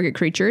 2 target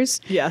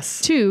creatures. Yes.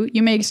 2,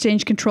 you may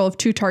exchange control of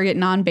 2 target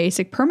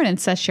non-basic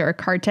permanents that share a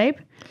card type.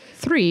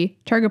 3,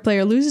 target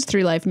player loses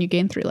 3 life and you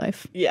gain 3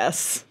 life.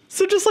 Yes.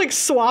 So just like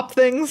swap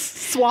things.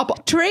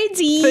 Swap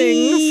tradesies.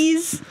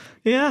 Things.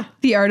 Yeah.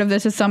 The art of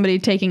this is somebody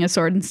taking a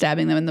sword and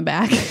stabbing them in the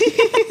back.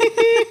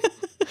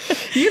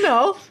 You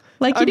know.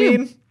 Like you do.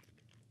 Mean,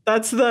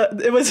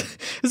 it was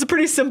a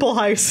pretty simple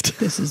heist.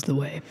 This is the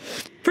way.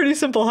 Pretty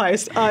simple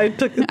heist.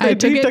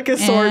 He took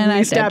his sword and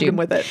he stabbed him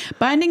with it.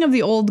 Binding of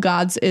the Old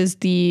Gods is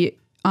the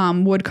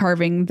wood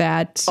carving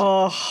that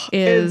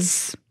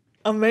is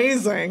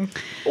amazing.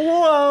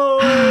 Whoa.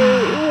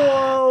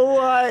 Whoa,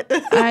 what?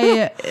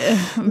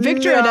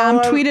 Victor Adam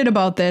tweeted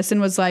about this and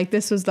was like,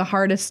 this was the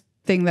hardest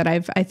thing that I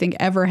think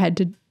ever had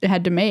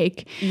to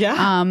make.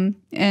 Yeah.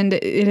 And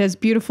it has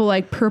beautiful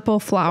like purple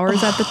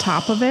flowers at the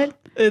top of it.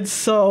 It's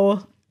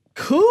so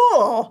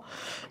cool.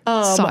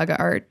 Saga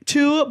art.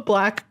 2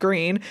 black,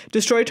 green.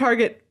 Destroy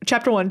target.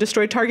 Chapter 1.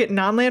 Destroy target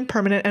non-land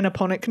permanent and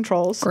opponent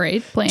controls.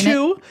 Great. Playing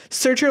 2.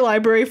 Search your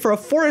library for a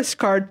forest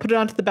card. Put it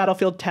onto the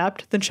battlefield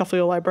tapped. Then shuffle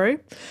your library.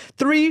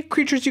 3.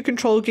 Creatures you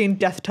control gain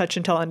death touch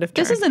until end of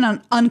turn. This is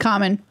an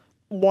uncommon.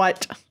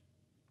 What?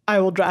 I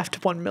will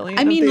draft 1 million.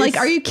 I mean, like,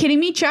 are you kidding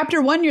me?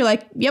 Chapter 1, you're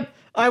like, yep.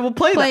 I will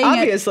play that,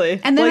 obviously.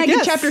 And then I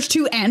get chapters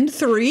 2 and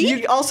 3.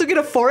 You also get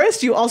a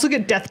forest. You also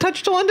get death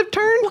touch till end of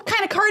turn. What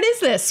kind of card is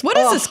this? What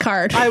is this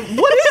card?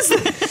 What is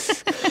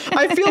this?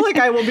 I feel like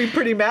I will be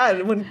pretty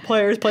mad when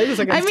players play this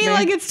against me.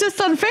 Like, it's just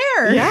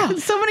unfair. Yeah.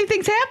 So many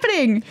things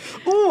happening.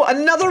 Ooh,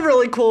 another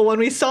really cool one.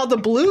 We saw the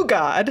blue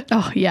god.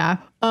 Oh, yeah.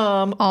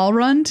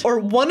 Allrund. Or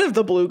one of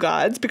the blue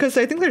gods, because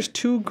I think there's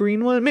 2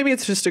 green ones. Maybe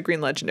it's just a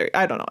green legendary.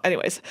 I don't know.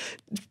 Anyways.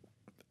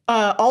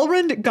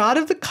 Allrund, God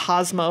of the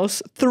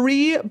Cosmos,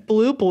 3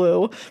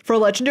 blue for a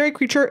legendary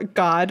creature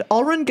god.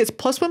 Allrund gets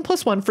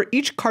 +1/+1 for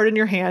each card in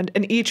your hand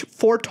and each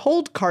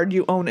foretold card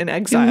you own in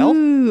exile.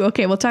 Ooh,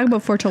 okay, we'll talk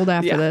about foretold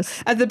after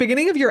this. At the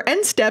beginning of your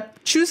end step,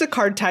 choose a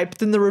card type,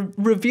 then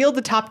reveal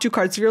the top 2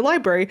 cards of your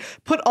library.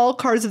 Put all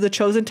cards of the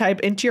chosen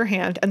type into your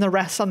hand and the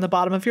rest on the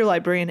bottom of your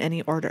library in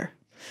any order.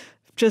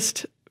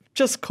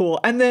 Just cool.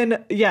 And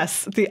then,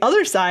 yes, the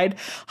other side,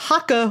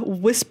 Haka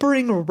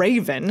Whispering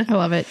Raven. I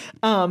love it.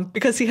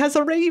 Because he has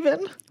a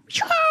raven.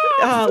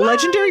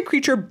 Legendary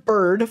creature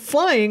bird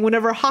flying.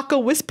 Whenever Haka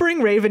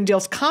Whispering Raven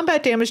deals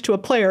combat damage to a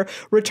player,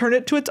 return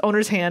it to its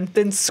owner's hand,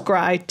 then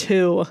scry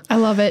 2. I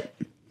love it.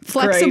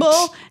 Flexible,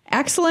 Great.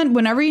 excellent.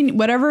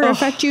 Whatever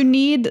effect you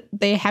need,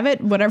 they have it.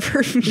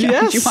 Whatever do you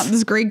want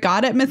this great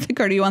god at Mythic,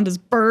 or do you want this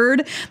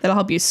bird that'll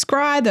help you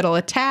scry, that'll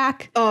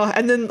attack?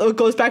 And then it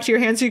goes back to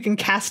your hand so you can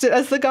cast it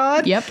as the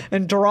god. Yep.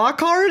 And draw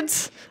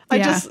cards.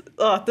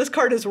 This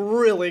card is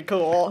really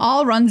cool.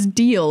 Allrund's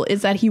deal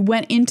is that he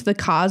went into the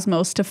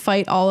cosmos to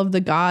fight all of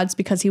the gods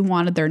because he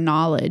wanted their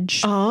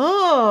knowledge.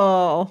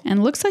 Oh.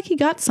 And looks like he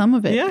got some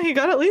of it. Yeah, he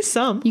got at least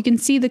some. You can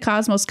see the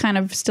cosmos kind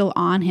of still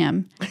on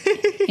him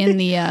in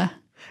the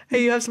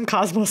Hey, you have some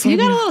cosmos on you.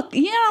 You got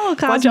a little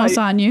cosmos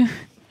on you.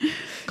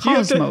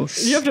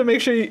 Cosmos. You have to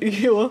make sure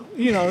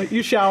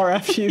you shower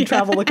after you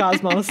travel the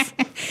cosmos.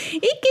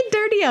 It get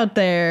dirty out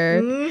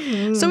there.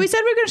 Mm-hmm. So we said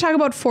we were going to talk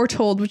about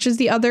Foretold, which is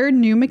the other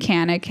new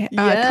mechanic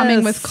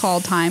coming with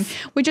Kaldheim,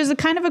 which is a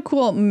kind of a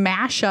cool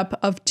mashup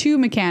of 2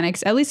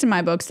 mechanics, at least in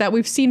my books, that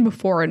we've seen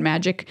before in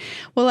Magic.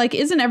 Well, like,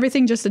 isn't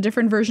everything just a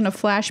different version of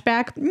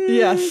Flashback?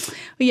 Yes.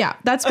 Yeah,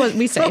 that's what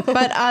we say.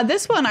 But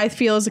this one I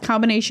feel is a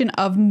combination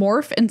of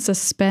Morph and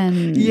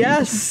Suspend.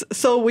 Yes.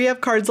 So we have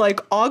cards like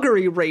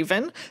Augury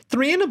Raven,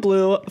 3 in a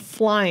blue,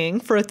 flying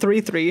for a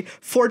 3/3.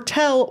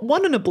 Foretell,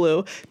 1 in a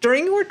blue.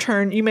 During your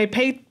turn, you may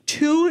pay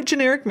 2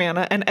 generic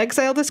mana and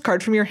exile this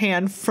card from your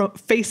hand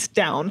face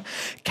down.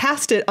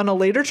 Cast it on a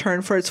later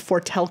turn for its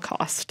foretell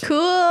cost.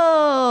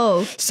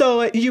 Cool.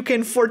 So you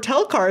can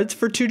foretell cards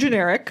for 2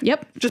 generic.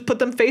 Yep. Just put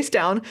them face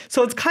down.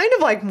 So it's kind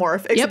of like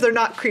Morph, except they're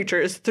not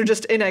creatures. They're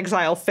just in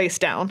exile face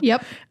down.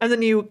 Yep. And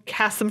then you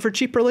cast them for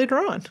cheaper later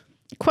on.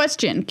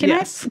 Question. Can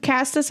I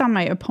cast this on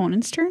my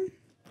opponent's turn?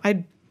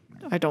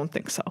 I don't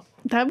think so.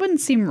 That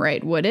wouldn't seem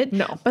right, would it?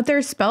 No. But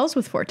there's spells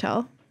with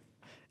Foretell.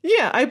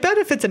 Yeah, I bet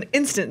if it's an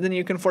instant, then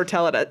you can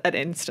foretell it at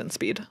instant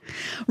speed.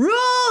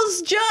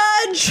 Rules,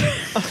 Judge.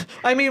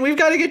 I mean, we've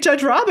got to get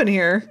Judge Robin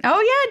here. Oh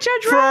yeah,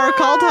 Judge for Rob.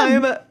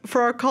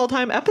 our call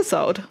time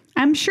episode.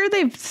 I'm sure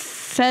they've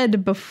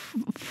said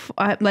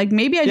before, like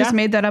maybe I just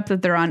made that up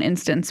that they're on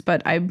instance,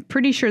 but I'm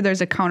pretty sure there's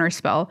a counter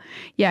spell.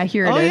 Yeah,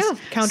 here it is. Yeah.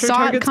 Counter Saw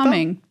target it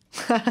coming.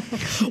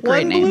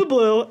 One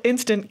blue,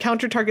 instant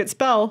counter target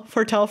spell,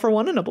 foretell for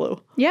 1 and a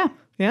blue. Yeah.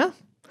 Yeah.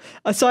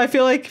 So I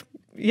feel like,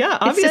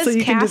 obviously it says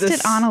you can do this.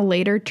 cast it on a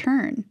later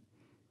turn.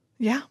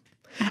 Yeah.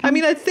 I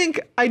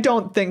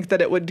don't think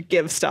that it would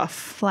give stuff.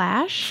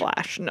 Flash,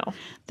 no.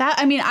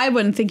 I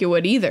wouldn't think it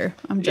would either.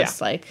 I'm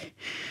just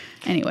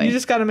anyway. You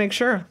just got to make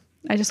sure.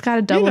 I just got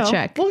to double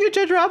check. We'll get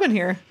Judge Robin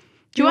here.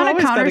 Do you want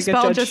a counter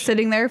spell just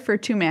sitting there for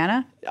 2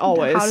 mana?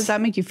 Always. How does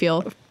that make you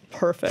feel?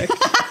 Perfect.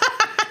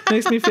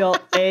 Makes me feel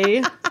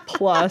A+. A+.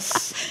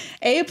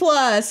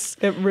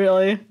 It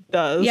really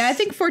does. Yeah, I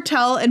think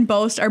Foretell and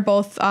Boast are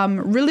both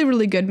really,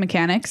 really good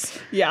mechanics.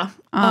 Yeah.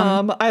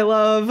 I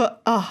love a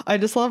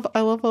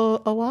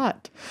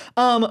lot.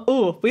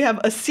 We have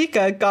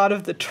Asika, God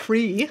of the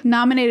Tree.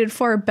 Nominated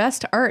for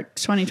Best Art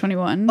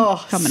 2021.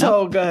 Coming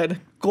so up.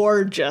 Good.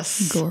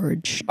 Gorgeous.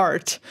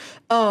 Art.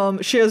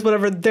 She has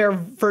whatever their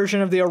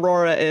version of the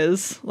Aurora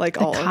is, like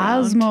the all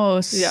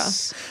Cosmos.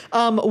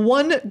 Around. Yeah.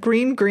 1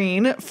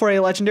 green for a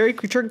legendary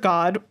creature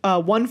god.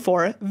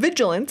 1/4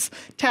 Vigilance.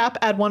 Tap,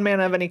 add 1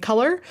 mana of any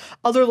color.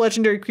 Other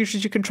legendary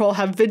creatures you control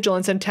have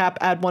Vigilance and tap,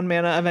 add 1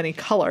 mana of any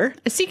color.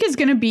 Asika's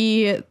gonna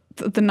be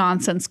the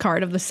nonsense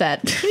card of the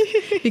set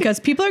because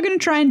people are going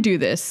to try and do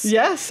this.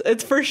 Yes,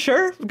 it's for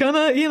sure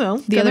gonna,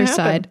 the other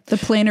side, the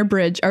planar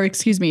bridge, or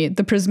excuse me,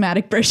 the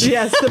prismatic bridge.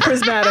 Yes, the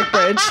prismatic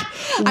bridge.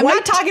 I'm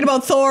not talking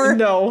about Thor.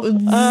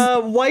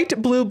 No.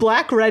 White, blue,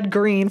 black, red,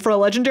 green for a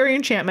legendary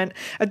enchantment.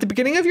 At the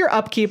beginning of your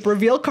upkeep,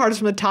 reveal cards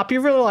from the top of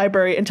your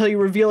library until you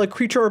reveal a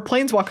creature or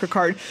planeswalker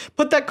card.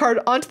 Put that card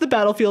onto the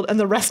battlefield and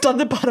the rest on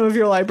the bottom of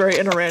your library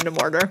in a random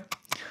order.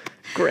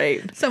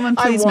 Great. Someone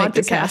please make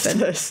this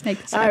happen.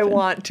 I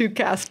want to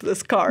cast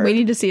this card. We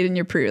need to see it in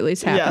your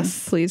pre-release happen.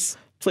 Yes. Please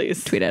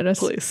tweet at us.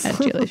 Please. At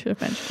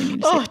GLHF Magic. We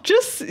need to see it.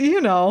 Just,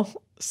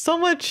 so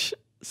much.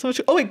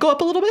 Oh, wait, go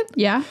up a little bit?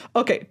 Yeah.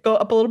 Okay, go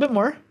up a little bit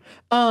more.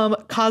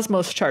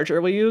 Cosmos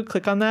Charger. Will you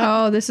click on that?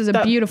 Oh, this is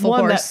a beautiful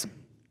horse.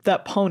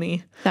 That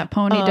pony. That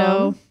pony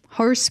doe.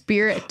 Horse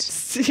spirit.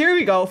 Here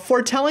we go.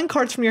 Foretelling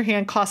cards from your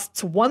hand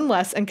costs 1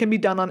 less and can be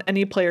done on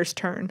any player's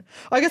turn.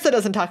 I guess that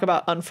doesn't talk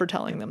about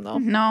unforetelling them, though.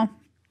 No.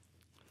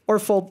 Or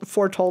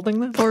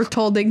foretolding them?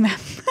 Foretolding them.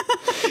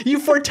 You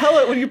foretell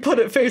it when you put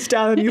it face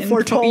down and you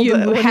foretold it.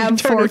 You have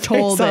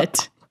foretold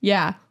it.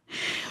 Yeah.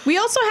 We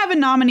also have a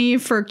nominee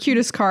for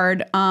cutest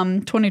card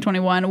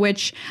 2021,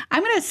 which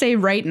I'm going to say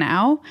right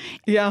now.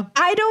 Yeah.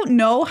 I don't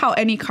know how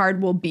any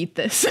card will beat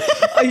this.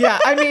 Yeah.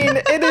 I mean,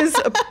 it is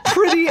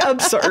pretty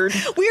absurd.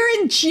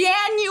 We're in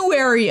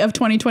January of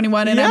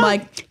 2021 and I'm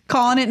like,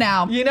 calling it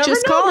now. You never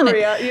know,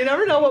 Maria. You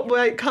never know what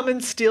might come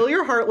and steal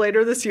your heart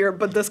later this year,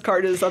 but this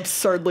card is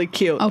absurdly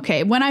cute.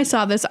 Okay. When I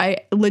saw this, I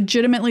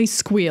legitimately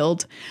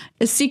squealed.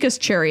 Asika's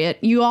Chariot.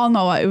 You all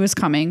know it was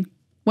coming.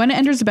 When it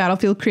enters the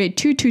battlefield, create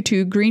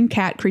 2/2/2 green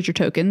cat creature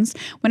tokens.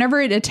 Whenever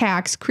it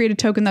attacks, create a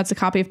token that's a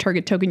copy of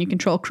target token you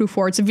control. Crew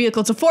 4. It's a vehicle.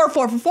 It's a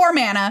 4/4 for 4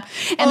 mana.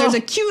 And there's a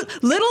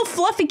cute little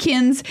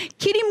fluffykins,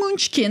 kitty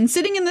munchkin,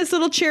 sitting in this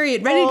little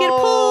chariot, ready to get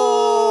pulled.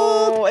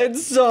 Oh,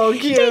 it's so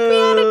cute. Take me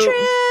on a trip.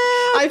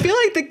 I feel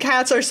like the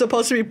cats are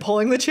supposed to be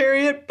pulling the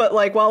chariot, but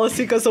like while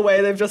Asika's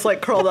away, they've just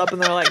like curled up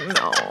and they're like,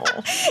 no.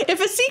 If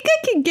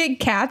Asika can get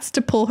cats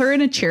to pull her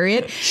in a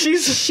chariot, she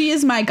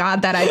is my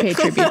god that I pay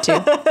tribute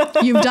to.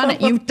 You've done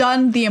it. You've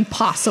done the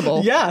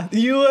impossible. Yeah,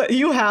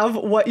 you have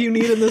what you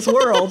need in this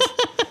world.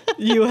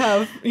 You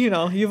have,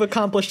 you've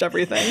accomplished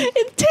everything.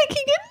 It's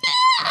taking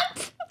a nap.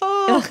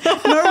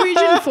 Oh,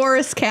 Norwegian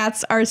forest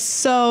cats are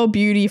so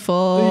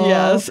beautiful.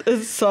 Yes,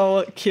 it's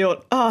so cute.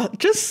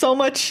 Just so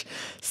much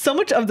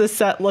of the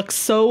set looks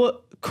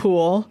so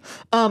cool.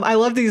 I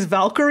love these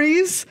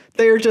Valkyries.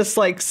 They're just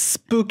like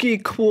spooky,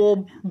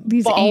 cool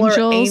these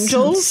baller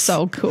angels.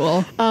 So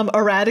cool.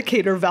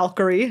 Eradicator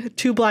Valkyrie,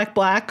 2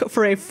 black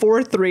for a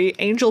 4/3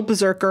 Angel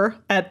Berserker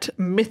at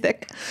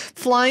Mythic.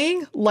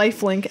 Flying,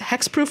 lifelink,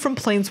 hexproof from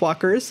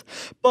Planeswalkers.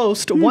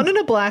 Boast, 1 and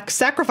a black,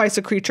 sacrifice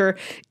a creature.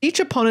 Each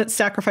opponent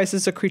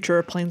sacrifices a creature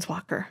or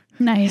Planeswalker.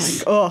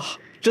 Nice. Like,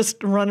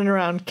 just running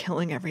around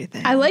killing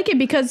everything. I like it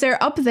because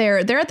they're up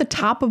there. They're at the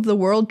top of the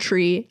world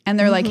tree and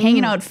they're like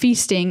hanging out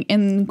feasting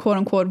in quote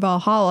unquote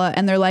Valhalla.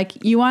 And they're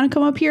like, you want to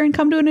come up here and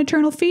come to an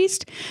eternal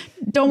feast?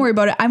 Don't worry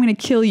about it. I'm going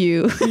to kill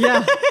you.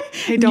 Yeah.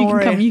 Hey, don't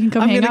worry. You can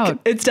come hang out.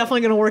 It's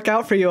definitely going to work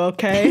out for you.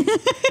 Okay.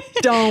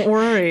 Don't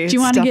worry. Do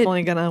you want to get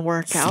definitely going to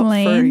work out for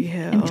you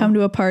and come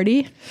to a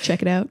party?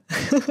 Check it out.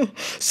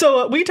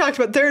 So we talked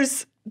about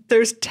there's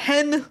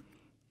 10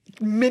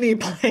 mini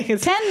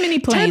planes. 10 mini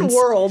planes. 10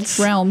 worlds.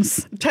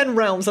 Realms. 10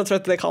 realms, that's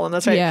what they call them.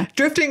 That's right. Yeah.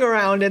 Drifting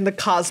around in the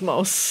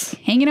cosmos.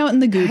 Hanging out in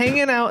the goop.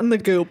 Hanging out in the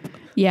goop.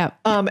 Yeah.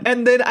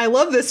 And then I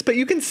love this, but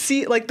you can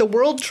see like the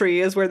world tree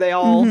is where they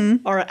all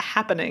are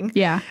happening.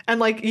 Yeah. And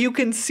like you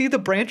can see the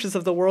branches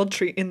of the world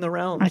tree in the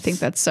realms. I think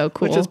that's so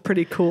cool. Which is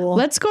pretty cool.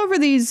 Let's go over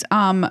these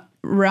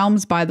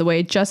realms, by the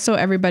way, just so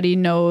everybody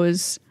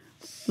knows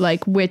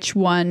like which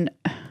one.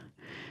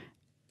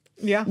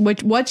 Yeah.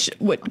 Which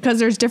because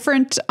there's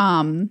different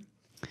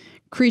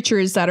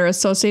creatures that are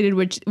associated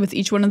with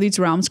each one of these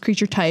realms,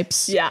 creature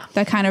types. Yeah.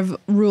 That kind of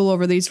rule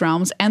over these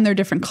realms, and their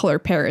different color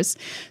pairs.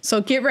 So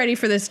get ready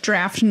for this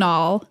draft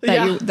null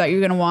that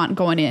you're gonna want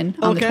going in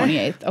on the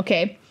 28th.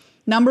 Okay.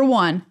 Number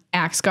 1,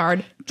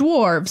 Axgard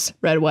dwarves,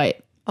 red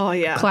white. Oh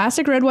yeah.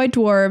 Classic red white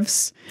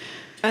dwarves.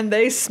 And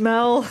they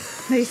smell great.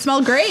 They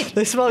smell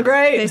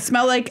great. They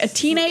smell like a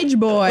teenage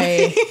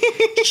boy.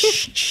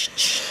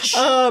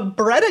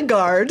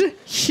 Bredegard,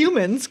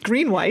 humans,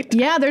 green white.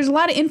 Yeah, there's a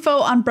lot of info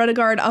on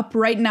Bredegard up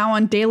right now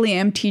on Daily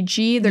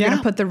MTG. They're going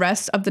to put the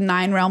rest of the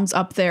 9 realms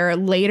up there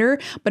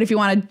later. But if you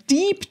want a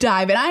deep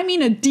dive, and I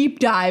mean a deep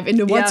dive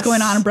into what's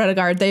going on in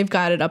Bredegard, they've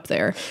got it up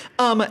there.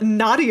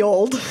 Naughty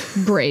Old.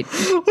 Great.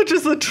 Which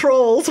is the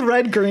trolls,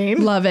 red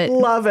green. Love it.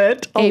 Love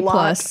it. A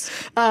lot.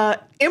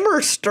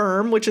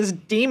 Immersturm, which is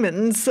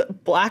demons,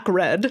 black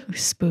red.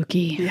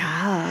 Spooky.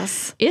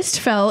 Yes.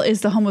 Istfell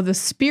is the home of the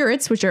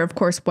spirits, which are of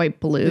course white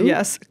blue.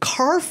 Yes.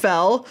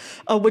 Carfell,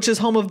 which is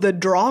home of the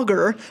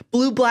Draugr,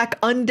 blue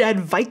black undead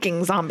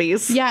Viking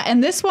zombies. Yeah,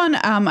 and this one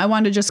I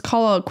wanted to just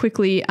call out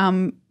quickly.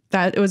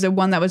 That it was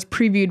one that was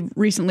previewed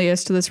recently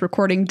as to this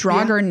recording.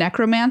 Draugr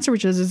Necromancer,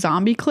 which is a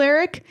zombie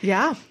cleric.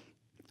 Yeah.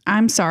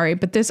 I'm sorry,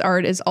 but this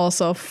art is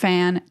also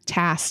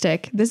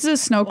fantastic. This is a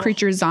snow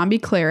creature zombie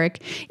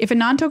cleric. If a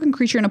non-token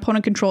creature an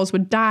opponent controls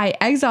would die,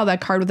 exile that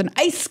card with an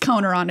ice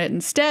counter on it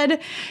instead.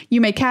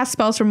 You may cast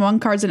spells from one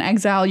cards and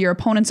exile your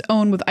opponent's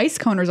own with ice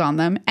counters on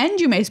them,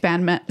 and you may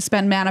spend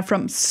mana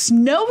from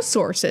snow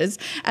sources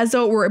as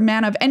though it were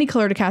mana of any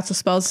color to cast a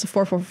spell. It's a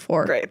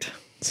 4/4/4. Great.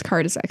 This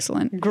card is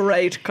excellent.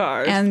 Great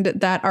card. And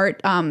that art,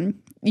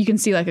 you can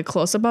see like a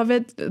close-up of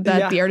it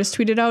that the artist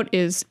tweeted out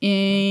is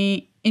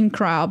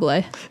incredible.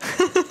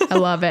 I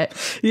love it.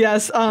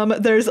 Yes.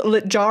 There's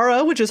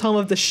Litjara, which is home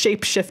of the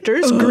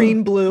shapeshifters,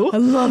 green blue. I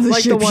love the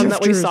like the one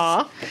that we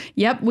saw.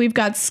 Yep. We've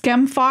got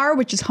Skemfar,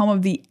 which is home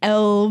of the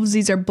elves.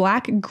 These are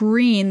black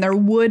green. They're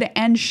wood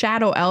and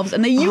shadow elves,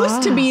 and they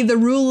used to be the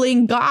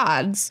ruling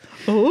gods.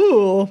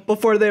 Ooh,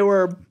 before they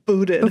were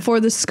booted. Before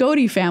the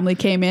Scody family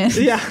came in.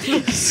 Yeah.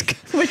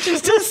 Which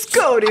is the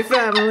Scody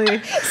family.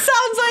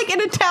 Sounds like an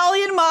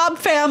Italian mob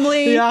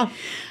family. Yeah.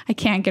 I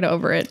can't get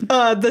over it. We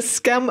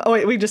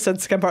just said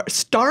Skempar.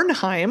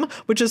 Starnheim,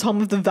 which is home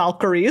of the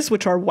Valkyries,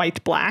 which are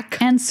white-black.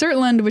 And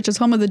Surtland, which is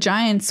home of the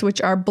Giants,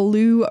 which are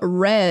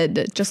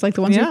blue-red, just like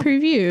the ones we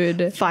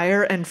previewed.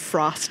 Fire and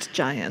Frost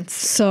Giants.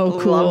 So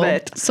cool. Love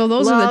it. So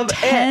those are the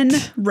 10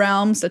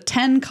 realms, the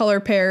 10 color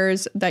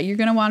pairs that you're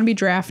going to want to be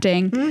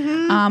drafting.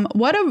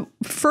 What a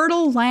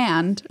fertile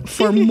land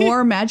for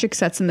more Magic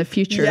sets in the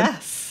future.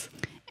 Yes.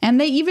 And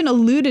they even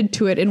alluded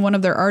to it in one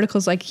of their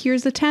articles, like,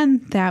 here's the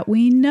 10 that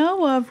we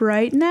know of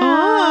right now.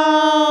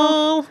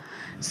 Oh.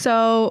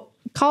 So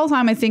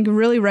Kaldheim, I think,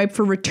 really ripe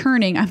for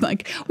returning. I'm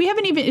like,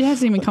 it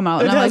hasn't even come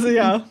out.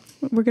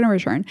 We're going to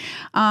return.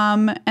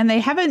 And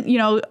they haven't,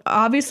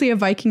 obviously a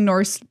Viking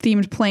Norse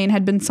themed plane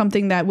had been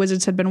something that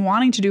Wizards had been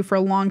wanting to do for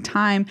a long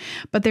time,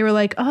 but they were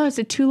like, oh, is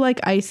it too like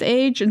Ice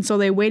Age? And so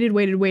they waited.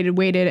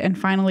 And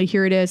finally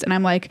here it is. And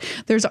I'm like,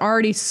 there's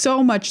already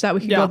so much that we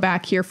could go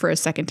back here for a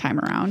second time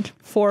around.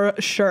 For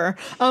sure.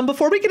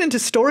 Before we get into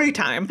story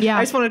time,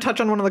 I just want to touch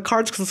on one of the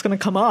cards because it's going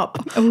to come up.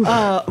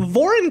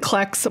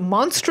 Vorinclex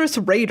Monstrous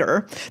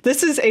Raider.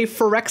 This is a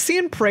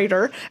Phyrexian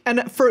Praetor. And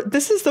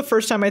this is the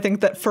first time I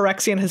think that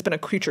Phyrexian has been a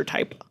creature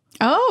type.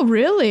 Oh,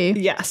 really?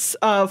 Yes.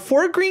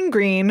 4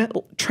 green,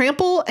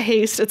 trample,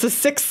 haste. It's a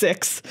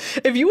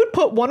 6/6. If you would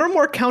put 1 or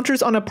more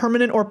counters on a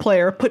permanent or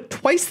player, put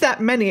twice that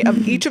many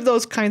of each of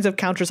those kinds of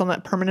counters on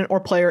that permanent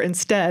or player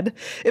instead.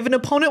 If an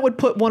opponent would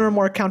put 1 or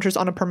more counters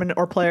on a permanent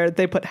or player,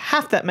 they put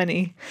half that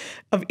many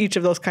of each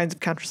of those kinds of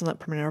counters on that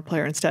permanent or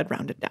player instead,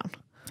 rounded down.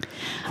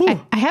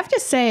 I have to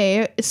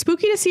say, it's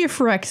spooky to see a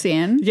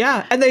Phyrexian.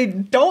 Yeah, and they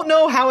don't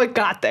know how it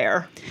got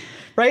there.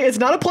 Right? It's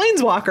not a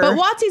planeswalker. But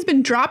WotC's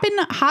been dropping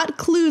hot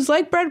clues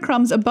like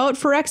breadcrumbs about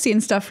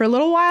Phyrexian stuff for a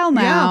little while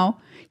now.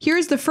 Yeah.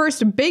 Here's the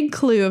first big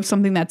clue of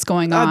something that's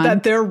going on.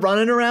 That they're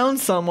running around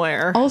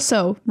somewhere.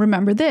 Also,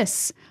 remember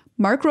this.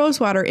 Mark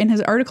Rosewater, in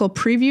his article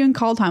previewing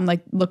Kaldheim,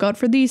 like, look out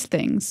for these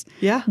things.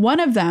 Yeah. One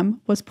of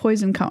them was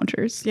poison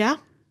counters. Yeah.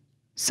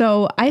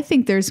 So I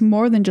think there's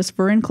more than just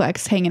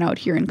Vorinclex hanging out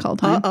here in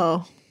Kaldheim.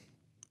 Uh-oh.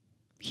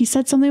 He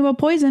said something about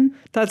poison.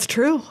 That's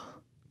true.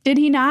 Did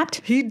he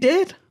not? He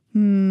did.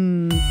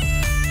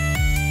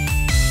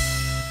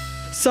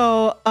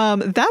 So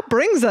that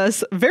brings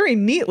us very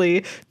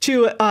neatly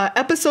to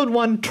episode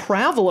 1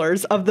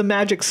 Travelers of the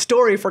Magic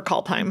story for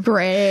Kaldheim.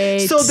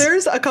 Great. So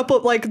there's a couple,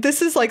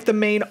 this is like the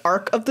main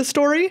arc of the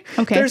story.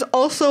 Okay. There's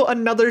also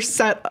another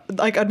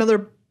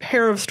another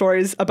pair of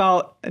stories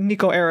about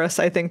Nico Eris,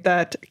 I think,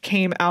 that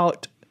came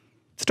out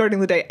starting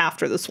the day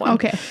after this one.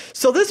 Okay.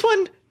 So this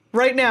one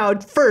right now,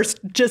 first,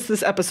 just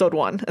this episode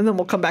 1, and then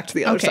we'll come back to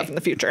the other stuff in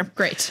the future.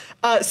 Great.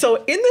 So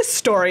in this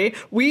story,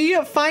 we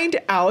find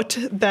out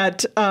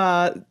that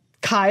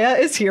Kaya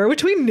is here,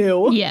 which we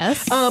knew.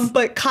 Yes.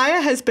 But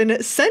Kaya has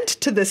been sent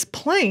to this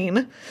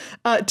plane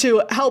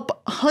to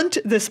help hunt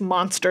this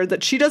monster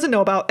that she doesn't know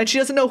about, and she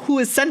doesn't know who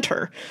has sent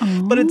her.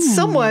 Oh. But it's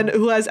someone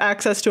who has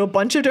access to a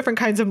bunch of different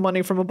kinds of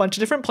money from a bunch of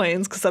different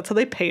planes, because that's how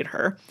they paid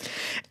her.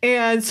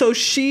 And so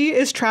she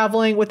is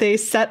traveling with a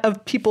set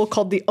of people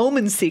called the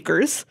Omen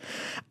Seekers.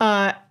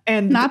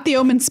 And not the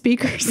Omen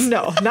Speakers.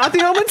 No, not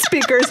the Omen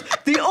Speakers.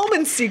 The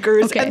Omen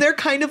Seekers. Okay. And they're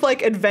kind of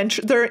like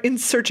adventure. They're in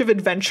search of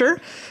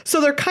adventure. So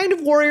they're kind of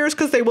warriors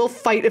because they will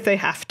fight if they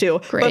have to.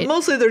 Great. But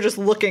mostly they're just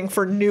looking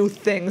for new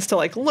things to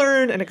like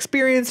learn and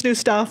experience new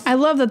stuff. I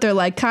love that they're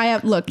like, Kaya,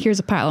 look, here's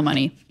a pile of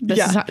money. This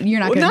is how, you're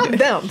not going to do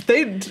Not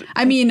them.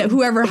 I mean,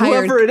 whoever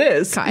it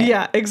is. Kaya.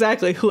 Yeah,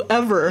 exactly.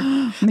 Whoever.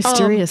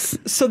 Mysterious.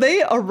 So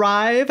they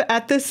arrive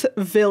at this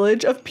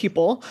village of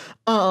people.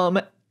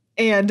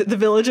 And the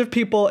village of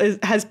people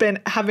has been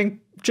having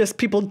just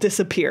people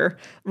disappear,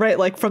 right?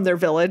 Like from their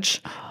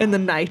village in the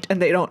night,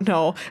 and they don't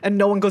know. And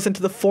no one goes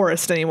into the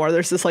forest anymore.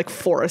 There's this like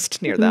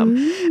forest near them.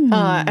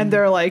 And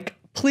they're like,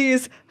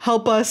 please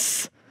help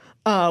us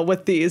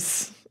with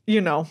these,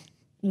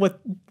 with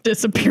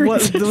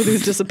disappearances. with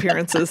these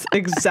disappearances.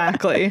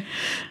 Exactly.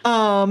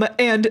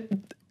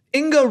 And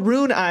Inga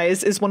Rune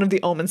Eyes is one of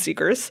the Omen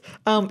Seekers.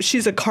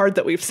 She's a card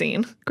that we've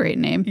seen. Great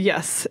name.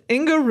 Yes.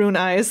 Inga Rune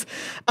Eyes.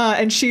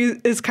 And she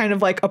is kind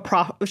of like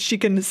she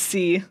can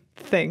see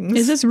things.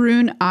 Is this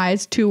Rune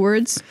Eyes 2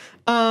 words?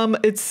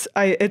 It's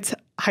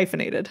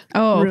hyphenated.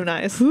 Oh. Rune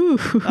Eyes. Ooh.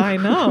 I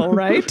know,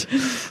 right?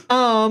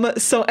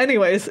 So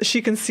anyways,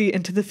 she can see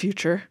into the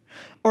future.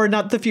 Or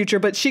not the future,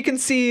 but she can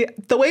see,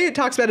 the way it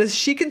talks about it is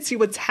she can see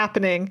what's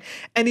happening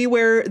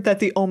anywhere that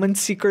the Omen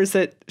Seekers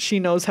that she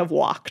knows have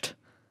walked.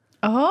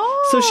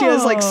 Oh. So she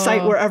has like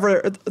sight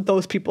wherever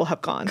those people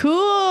have gone.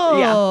 Cool.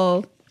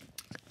 Yeah.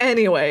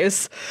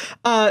 Anyways,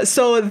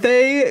 so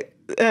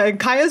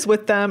Kaya's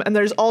with them, and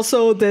there's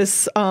also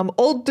this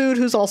old dude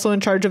who's also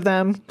in charge of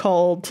them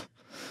called,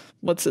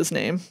 what's his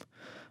name?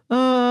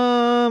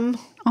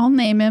 I'll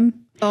name him.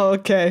 Oh,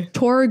 okay.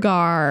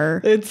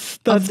 Torgar.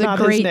 That's not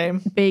his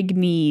name. Big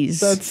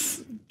knees.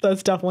 That's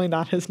definitely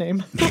not his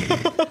name.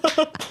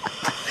 It's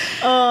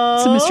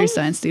a Mystery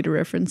Science Theater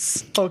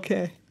reference.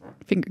 Okay.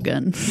 Finger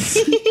guns.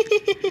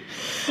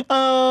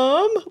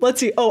 Let's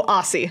see. Oh,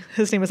 Aussie.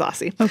 His name is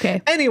Aussie.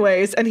 Okay.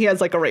 Anyways, and he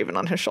has like a raven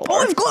on his shoulder. Oh,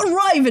 I've got a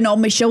raven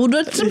on my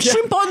shoulder. Some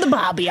shrimp on the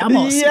barbie. I'm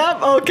awesome.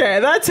 Yep. Okay,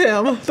 that's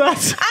him.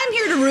 I'm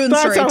here to ruin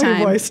story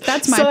time.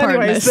 That's my part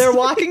in this. They're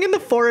walking in the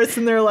forest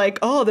and they're like,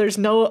 oh, there's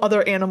no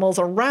other animals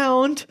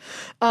around.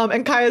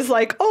 And Kaya's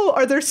like, oh,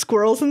 are there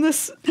squirrels on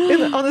this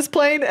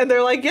plane? And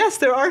they're like, yes,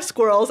 there are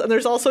squirrels. And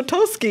there's also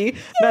Toski,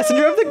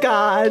 messenger of the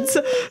gods,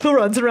 who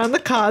runs around the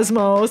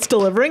cosmos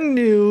delivering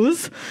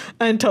news.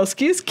 And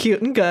Toski is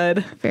cute and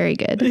good. Very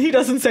good. He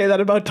doesn't say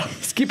that about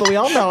Toski, but we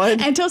all know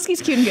it. And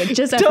Toski's cute and good.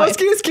 Just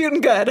Toski is cute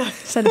and good.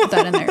 Said to put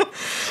that in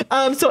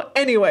there. So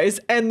anyways,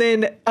 and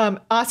then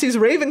Aussie's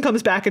raven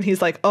comes back and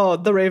he's like, oh,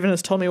 the raven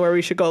has told me where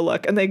we should go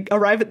look. And they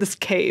arrive at this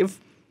cave.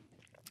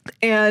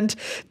 And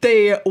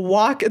they're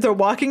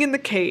walking in the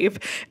cave,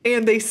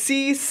 and they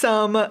see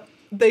some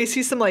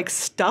like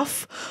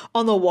stuff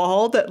on the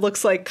wall that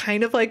looks like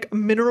kind of like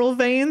mineral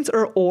veins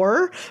or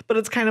ore, but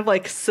it's kind of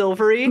like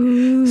silvery.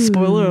 Ooh.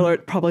 Spoiler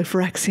alert, probably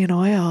Phyrexian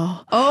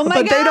oil. Oh my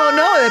god! But they don't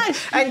know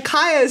it. And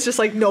Kaya is just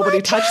like,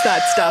 nobody touch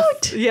that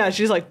stuff. Yeah,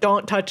 she's like,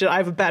 don't touch it. I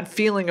have a bad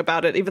feeling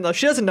about it, even though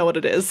she doesn't know what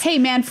it is. Hey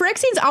man,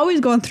 Phyrexian's always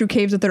going through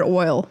caves with their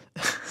oil.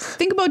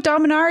 Think about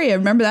Dominaria.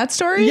 Remember that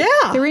story?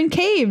 Yeah. They were in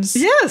caves.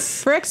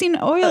 Yes. Phyrexian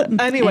oil.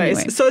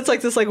 Anyways, so it's like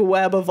this like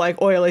web of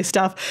like oily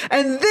stuff.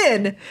 And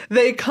then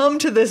they come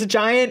to this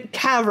giant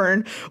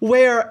cavern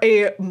where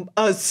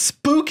a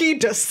spooky,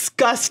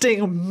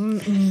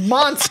 disgusting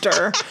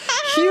monster,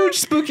 huge,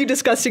 spooky,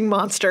 disgusting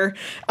monster,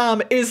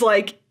 is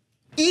like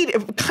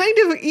kind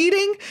of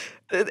eating.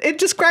 It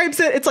describes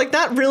it. It's like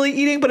not really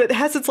eating, but it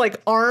has its like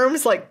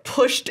arms like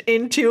pushed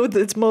into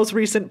its most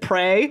recent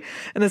prey,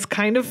 and it's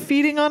kind of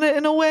feeding on it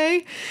in a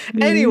way.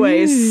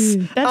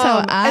 Anyways, that's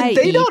how I and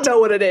they eat. don't know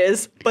what it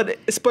is, but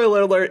spoiler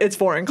alert, it's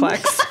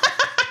Vorinclex.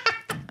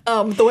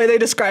 The way they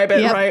describe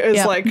it, right,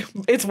 is like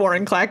it's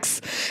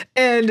Vorinclex,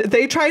 and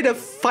they try to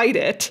fight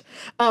it,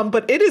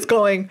 but it is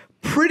going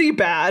pretty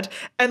bad.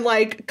 And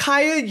like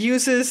Kaya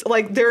uses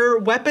like their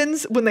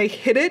weapons when they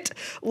hit it,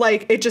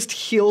 like it just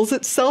heals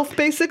itself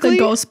basically. The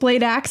ghost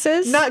blade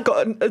axes? Not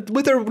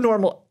with their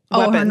normal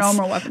weapons. Her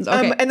normal weapons.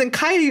 Okay. And then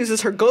Kaya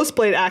uses her ghost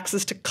blade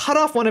axes to cut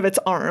off one of its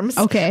arms.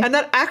 Okay. And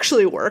that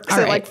actually works.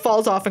 It like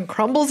falls off and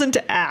crumbles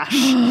into ash.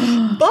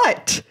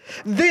 But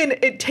then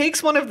it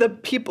takes one of the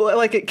people,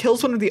 like it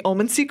kills one of the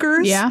Omen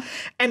Seekers. Yeah.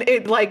 And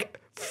it like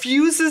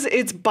fuses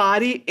its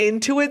body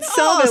into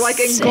itself and like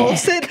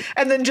engulfs sick. it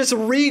and then just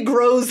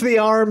regrows the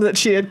arm that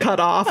she had cut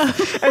off.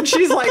 And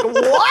she's like,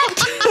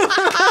 what?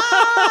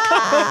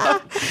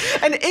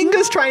 And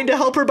Inga's trying to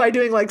help her by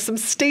doing like some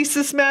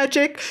stasis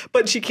magic,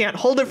 but she can't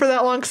hold it for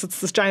that long because it's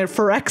this giant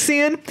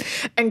Phyrexian.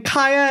 And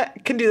Kaya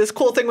can do this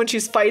cool thing when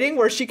she's fighting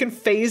where she can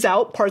phase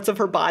out parts of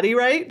her body,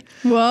 right?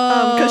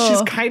 Whoa. Because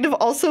she's kind of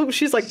also,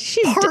 she's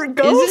part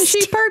ghost.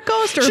 Isn't she part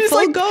ghost or she's full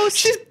like, ghost?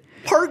 She's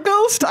part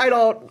ghost. I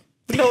don't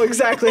know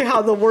exactly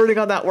how the wording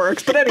on that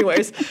works. But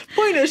anyways,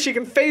 point is she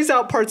can phase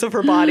out parts of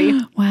her body.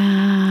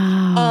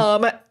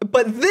 Wow.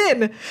 But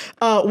then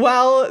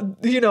while,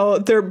 you know,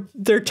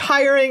 they're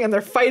tiring and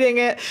they're fighting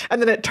it,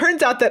 and then it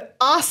turns out that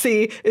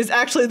Aussie is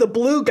actually the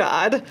blue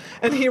god,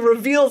 and he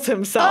reveals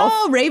himself.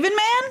 Oh, Raven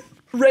Man?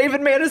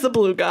 Raven Man is the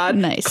blue god.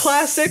 Nice.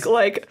 Classic,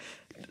 like,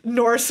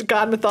 Norse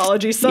god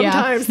mythology.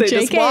 Sometimes they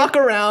just JK. walk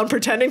around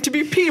pretending to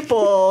be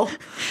people,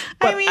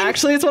 but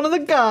actually it's one of the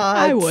gods.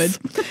 I would.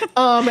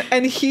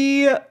 And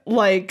he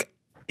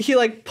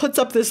puts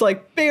up this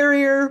like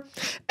barrier,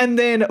 and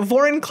then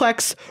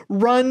Vorinclex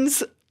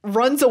runs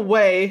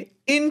away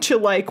into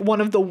like one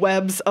of the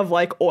webs of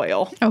like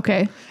oil.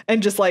 Okay.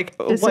 And just like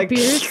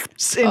Disappears?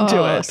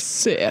 into it.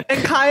 Sick.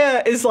 And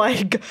Kaya is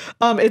like,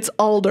 it's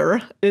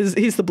Alder.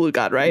 He's the blue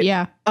god, right?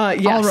 Yeah.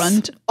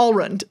 Yes.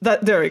 Allrund.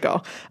 There we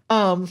go.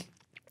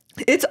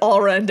 It's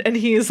Allrund, and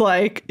he's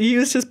like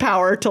used his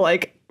power to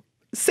like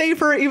save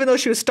her, even though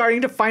she was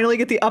starting to finally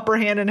get the upper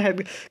hand and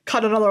had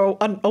cut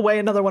away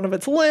another one of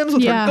its limbs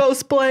with her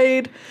ghost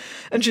blade.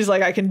 And she's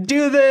like, I can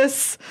do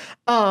this.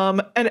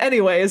 And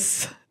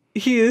anyways,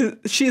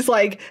 she's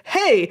like,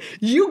 hey,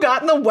 you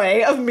got in the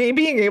way of me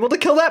being able to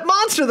kill that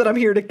monster that I'm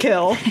here to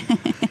kill.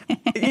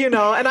 You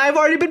know, and I've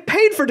already been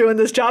paid for doing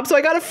this job, so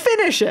I got to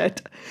finish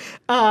it.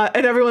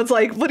 And everyone's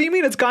like, what do you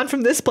mean it's gone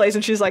from this place?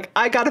 And she's like,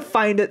 I got to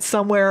find it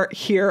somewhere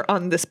here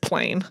on this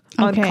plane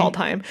on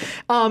Kaldheim.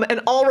 And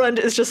Allrund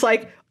is just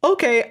like,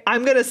 okay,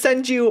 I'm going to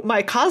send you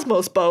my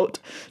Cosmos boat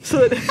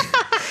so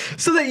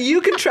that you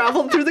can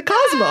travel through the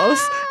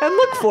cosmos and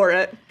look for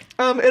it.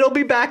 It'll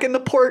be back in the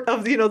port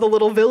of, you know, the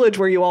little village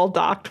where you all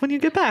docked when you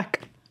get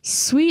back.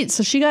 Sweet.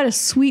 So she got a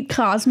sweet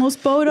Cosmos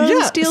boat on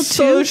the steel too?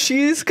 So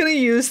she's going to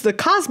use the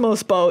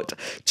Cosmos boat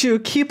to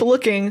keep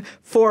looking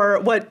for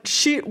what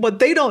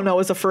they don't know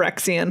is a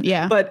Phyrexian.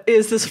 Yeah. But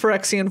is this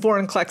Phyrexian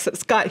Vorinclex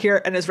that's got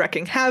here and is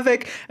wrecking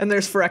havoc, and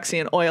there's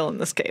Phyrexian oil in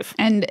this cave.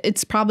 And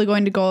it's probably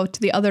going to go to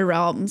the other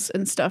realms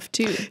and stuff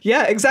too.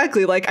 Yeah,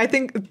 exactly. Like, I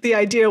think the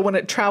idea when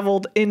it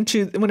traveled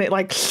into its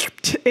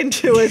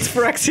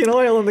Phyrexian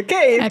oil in the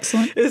cave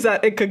Excellent. is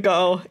that it could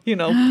go, you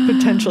know,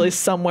 potentially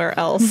somewhere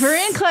else.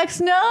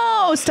 Vorinclex,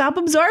 no, stop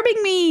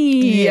absorbing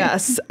me.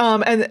 Yes.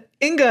 And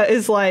Inga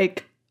is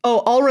like,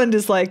 Allrund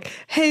is like,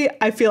 hey,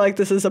 I feel like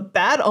this is a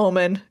bad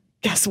omen.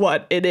 Guess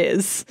what? It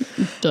is.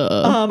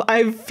 Duh.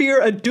 I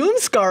fear a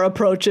Doomscar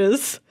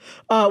approaches,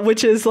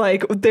 which is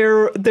like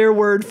their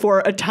word for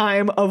a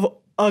time of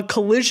a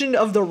collision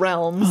of the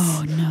realms.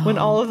 Oh, no. When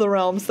all of the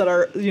realms that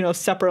are, you know,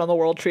 separate on the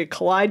world tree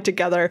collide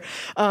together,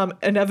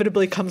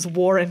 inevitably comes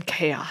war and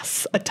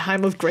chaos, a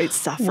time of great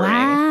suffering.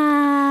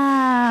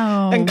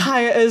 Wow. And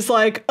Kaya is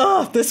like,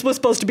 oh, this was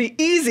supposed to be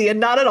easy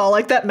and not at all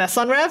like that mess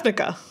on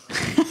Ravnica.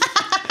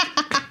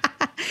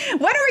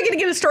 When are we going to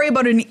get a story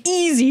about an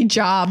easy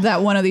job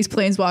that one of these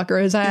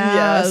planeswalkers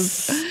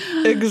has?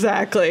 Yes,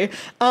 exactly.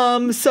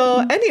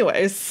 So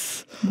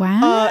anyways.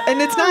 Wow.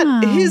 And it's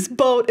not his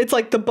boat. It's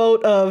like the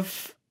boat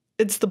of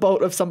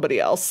somebody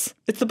else.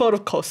 It's the boat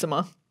of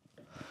Cosima.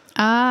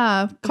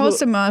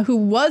 Cosima, who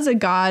was a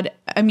god,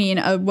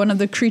 one of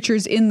the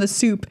creatures in the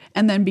soup,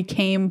 and then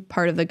became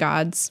part of the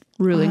gods'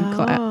 ruling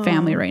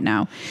family right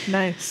now.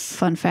 Nice.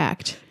 Fun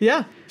fact.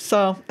 Yeah.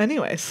 So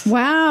anyways.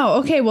 Wow.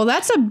 Okay. Well,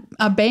 that's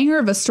a banger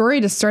of a story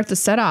to start the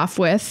set off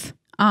with.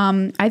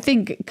 I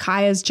think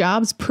Kaya's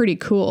job's pretty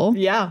cool.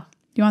 Yeah.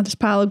 You want this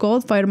pile of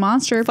gold? Fight a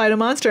monster. Fight a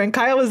monster. And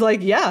Kaya was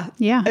like, yeah.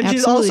 Yeah, And absolutely.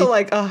 she's also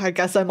like, oh, I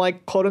guess I'm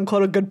like, quote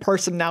unquote, a good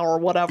person now or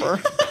whatever.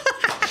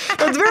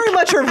 It's very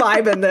much her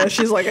vibe in this.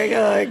 She's like,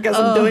 I guess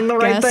I'm doing the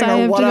right thing I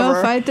or have whatever. to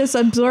go fight this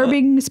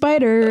absorbing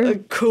spider.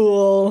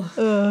 Cool.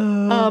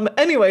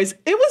 Anyways,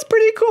 it was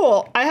pretty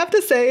cool. I have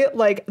to say,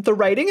 like, the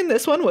writing in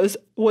this one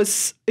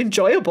was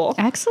enjoyable.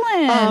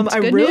 Excellent.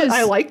 Good news.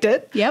 I liked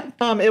it. Yep.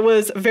 It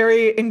was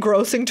very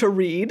engrossing to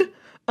read.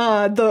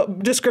 The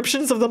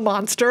descriptions of the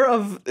monster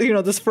of, you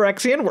know, this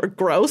Phyrexian were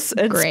gross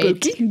and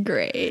spooky.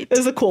 Great. It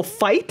was a cool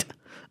fight.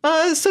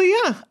 So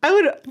yeah, I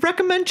would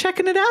recommend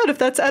checking it out if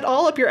that's at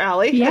all up your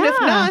alley. Yeah. And if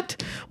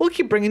not, we'll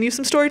keep bringing you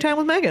some story time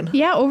with Meghan.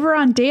 Yeah, over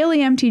on Daily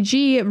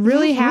MTG,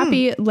 really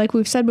happy, like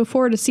we've said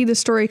before, to see the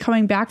story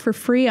coming back for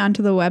free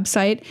onto the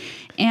website.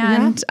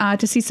 And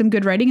to see some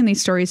good writing in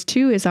these stories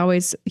too is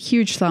always a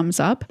huge thumbs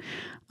up.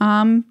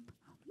 I'm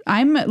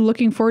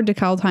looking forward to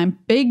Kaldheim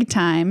big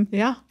time.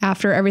 Yeah.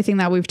 After everything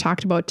that we've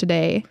talked about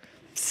today.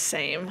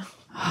 Same.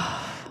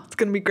 It's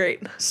going to be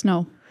great.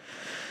 Snow.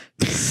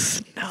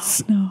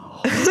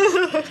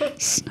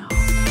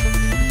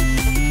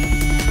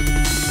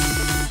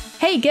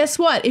 Hey, guess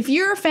what? If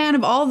you're a fan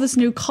of all of this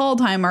new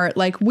Kaldheim art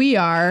like we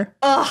are,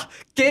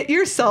 get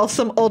yourself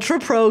some Ultra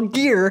Pro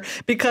gear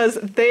because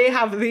they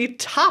have the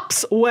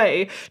tops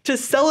way to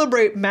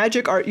celebrate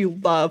magic art you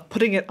love.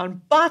 Putting it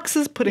on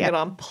boxes, putting it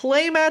on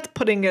playmats,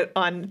 putting it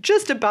on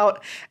just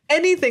about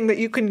anything that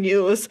you can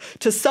use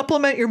to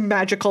supplement your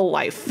magical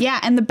life. Yeah,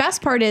 and the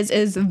best part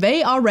is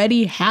they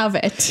already have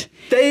it.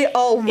 They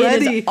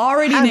already It is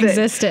already in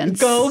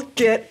existence. Go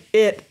get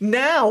it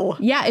now.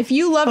 Yeah, if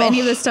you love any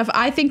of this stuff,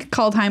 I think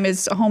Kaldheim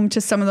is home to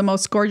some of the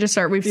most gorgeous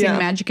art we've seen in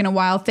Magic in a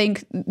while.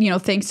 Thanks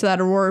to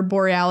that Aurora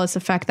Borealis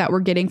effect that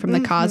we're getting from the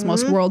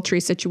Cosmos World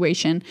Tree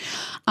situation.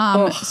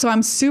 So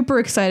I'm super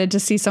excited to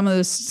see some of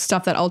this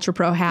stuff that Ultra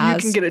Pro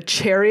has. You can get a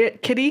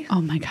Chariot Kitty.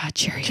 Oh my God,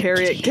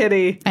 Chariot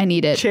Kitty. I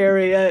need it.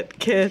 Chariot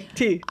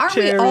Kitty. Aren't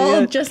we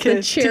all just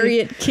the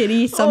Chariot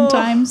Kitty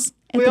sometimes?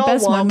 At the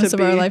best moments of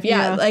our life.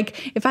 Yeah,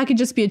 like if I could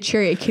just be a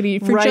Chariot Kitty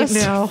for right just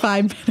now.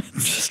 5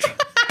 minutes.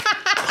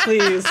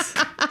 Please.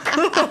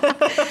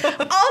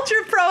 Ultra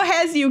Pro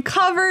has you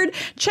covered.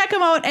 Check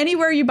them out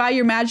anywhere you buy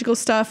your magical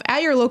stuff,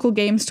 at your local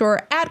game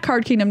store, at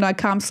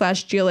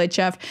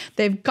cardkingdom.com/GLHF.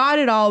 They've got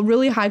it all,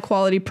 really high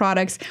quality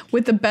products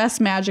with the best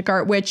magic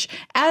art, which,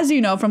 as you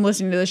know from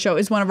listening to the show,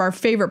 is one of our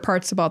favorite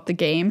parts about the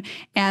game.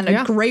 And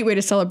a great way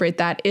to celebrate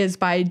that is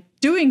by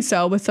doing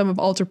so with some of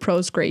Ultra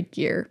Pro's great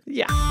gear.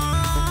 Yeah.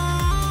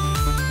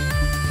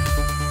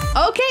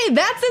 Okay,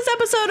 that's this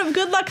episode of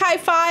Good Luck High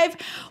Five.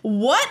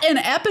 What an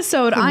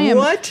episode. I am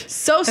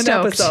so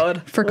stoked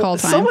for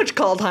Kaldheim. So much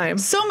Kaldheim.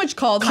 So much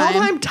Kaldheim.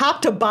 Kaldheim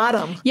top to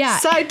bottom. Yeah.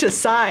 Side to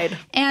side.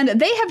 And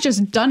they have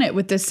just done it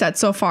with this set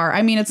so far.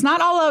 I mean, it's not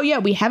all out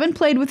yet. We haven't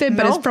played with it,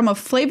 but it's from a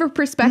flavor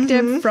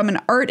perspective, from an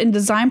art and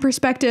design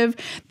perspective,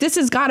 this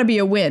has got to be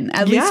a win,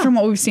 at least from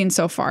what we've seen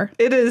so far.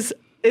 It is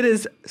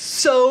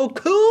so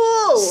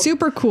cool.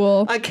 Super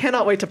cool. I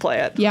cannot wait to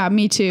play it. Yeah,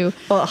 me too.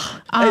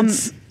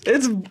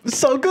 It's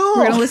so cool.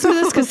 We're going to listen to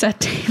this cassette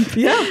tape.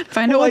 Yeah.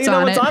 Find out what's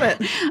on it.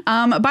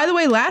 By the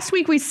way, last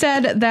week we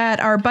said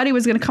that our buddy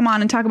was going to come on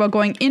and talk about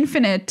going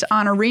infinite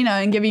on Arena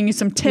and giving you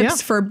some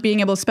tips for being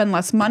able to spend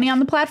less money on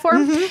the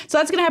platform. So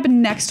that's going to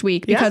happen next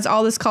week because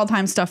all this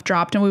Kaldheim stuff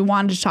dropped and we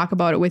wanted to talk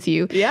about it with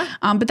you. Yeah.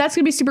 But that's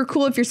going to be super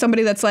cool if you're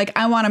somebody that's like,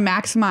 I want to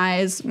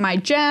maximize my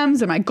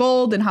gems and my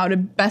gold and how to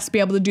best be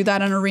able to do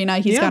that on Arena.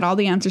 He's got all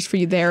the answers for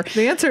you there.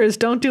 The answer is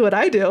don't do what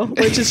I do,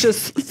 which is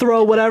just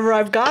throw whatever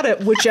I've got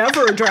at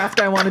whichever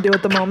draft I want to do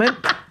at the moment.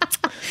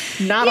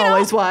 Not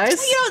always wise.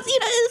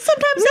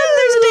 Sometimes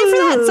there's a day for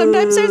that.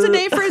 Sometimes there's a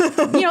day for,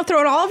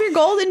 throwing all of your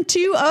gold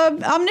into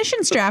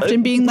Omniscience draft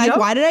and being like,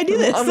 why did I do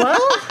this?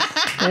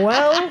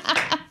 Well,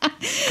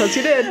 because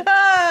you did.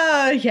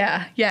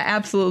 Yeah,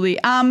 absolutely.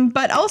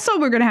 But also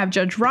we're going to have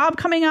Judge Rob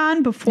coming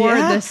on before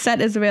the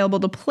set is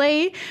available to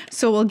play.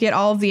 So we'll get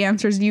all of the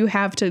answers you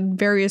have to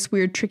various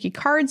weird, tricky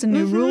cards and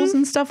new rules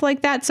and stuff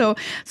like that. So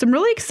some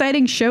really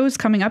exciting shows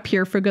coming up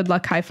here for Good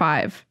Luck High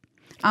Five.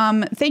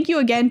 Thank you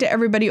again to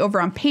everybody over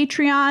on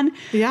Patreon.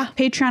 Yeah.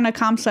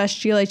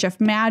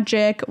 Patreon.com/GLHF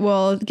Magic.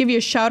 We'll give you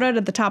a shout out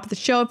at the top of the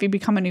show if you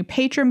become a new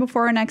patron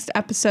before our next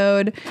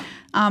episode.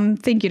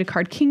 Thank you to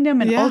Card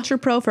Kingdom and Ultra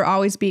Pro for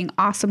always being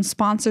awesome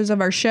sponsors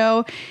of our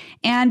show.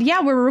 And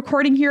we're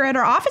recording here at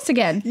our office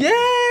again.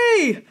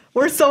 Yay!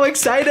 We're so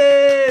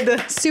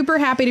excited. Super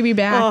happy to be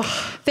back.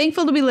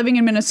 Thankful to be living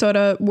in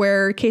Minnesota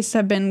where cases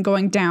have been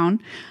going down.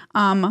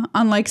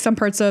 Unlike some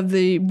parts of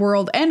the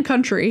world and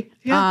country,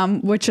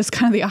 which is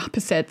kind of the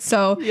opposite.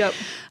 So,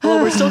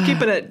 well, we're still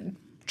keeping it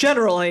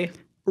generally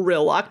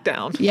real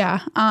lockdown. Yeah.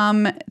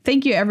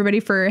 Thank you,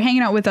 everybody, for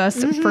hanging out with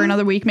us for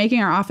another week,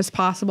 making our office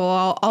possible,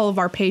 all of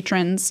our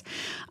patrons.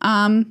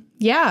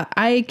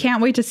 I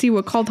can't wait to see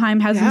what Kaldheim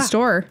has in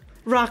store.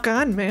 Rock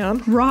on,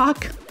 man.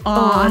 Rock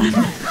on.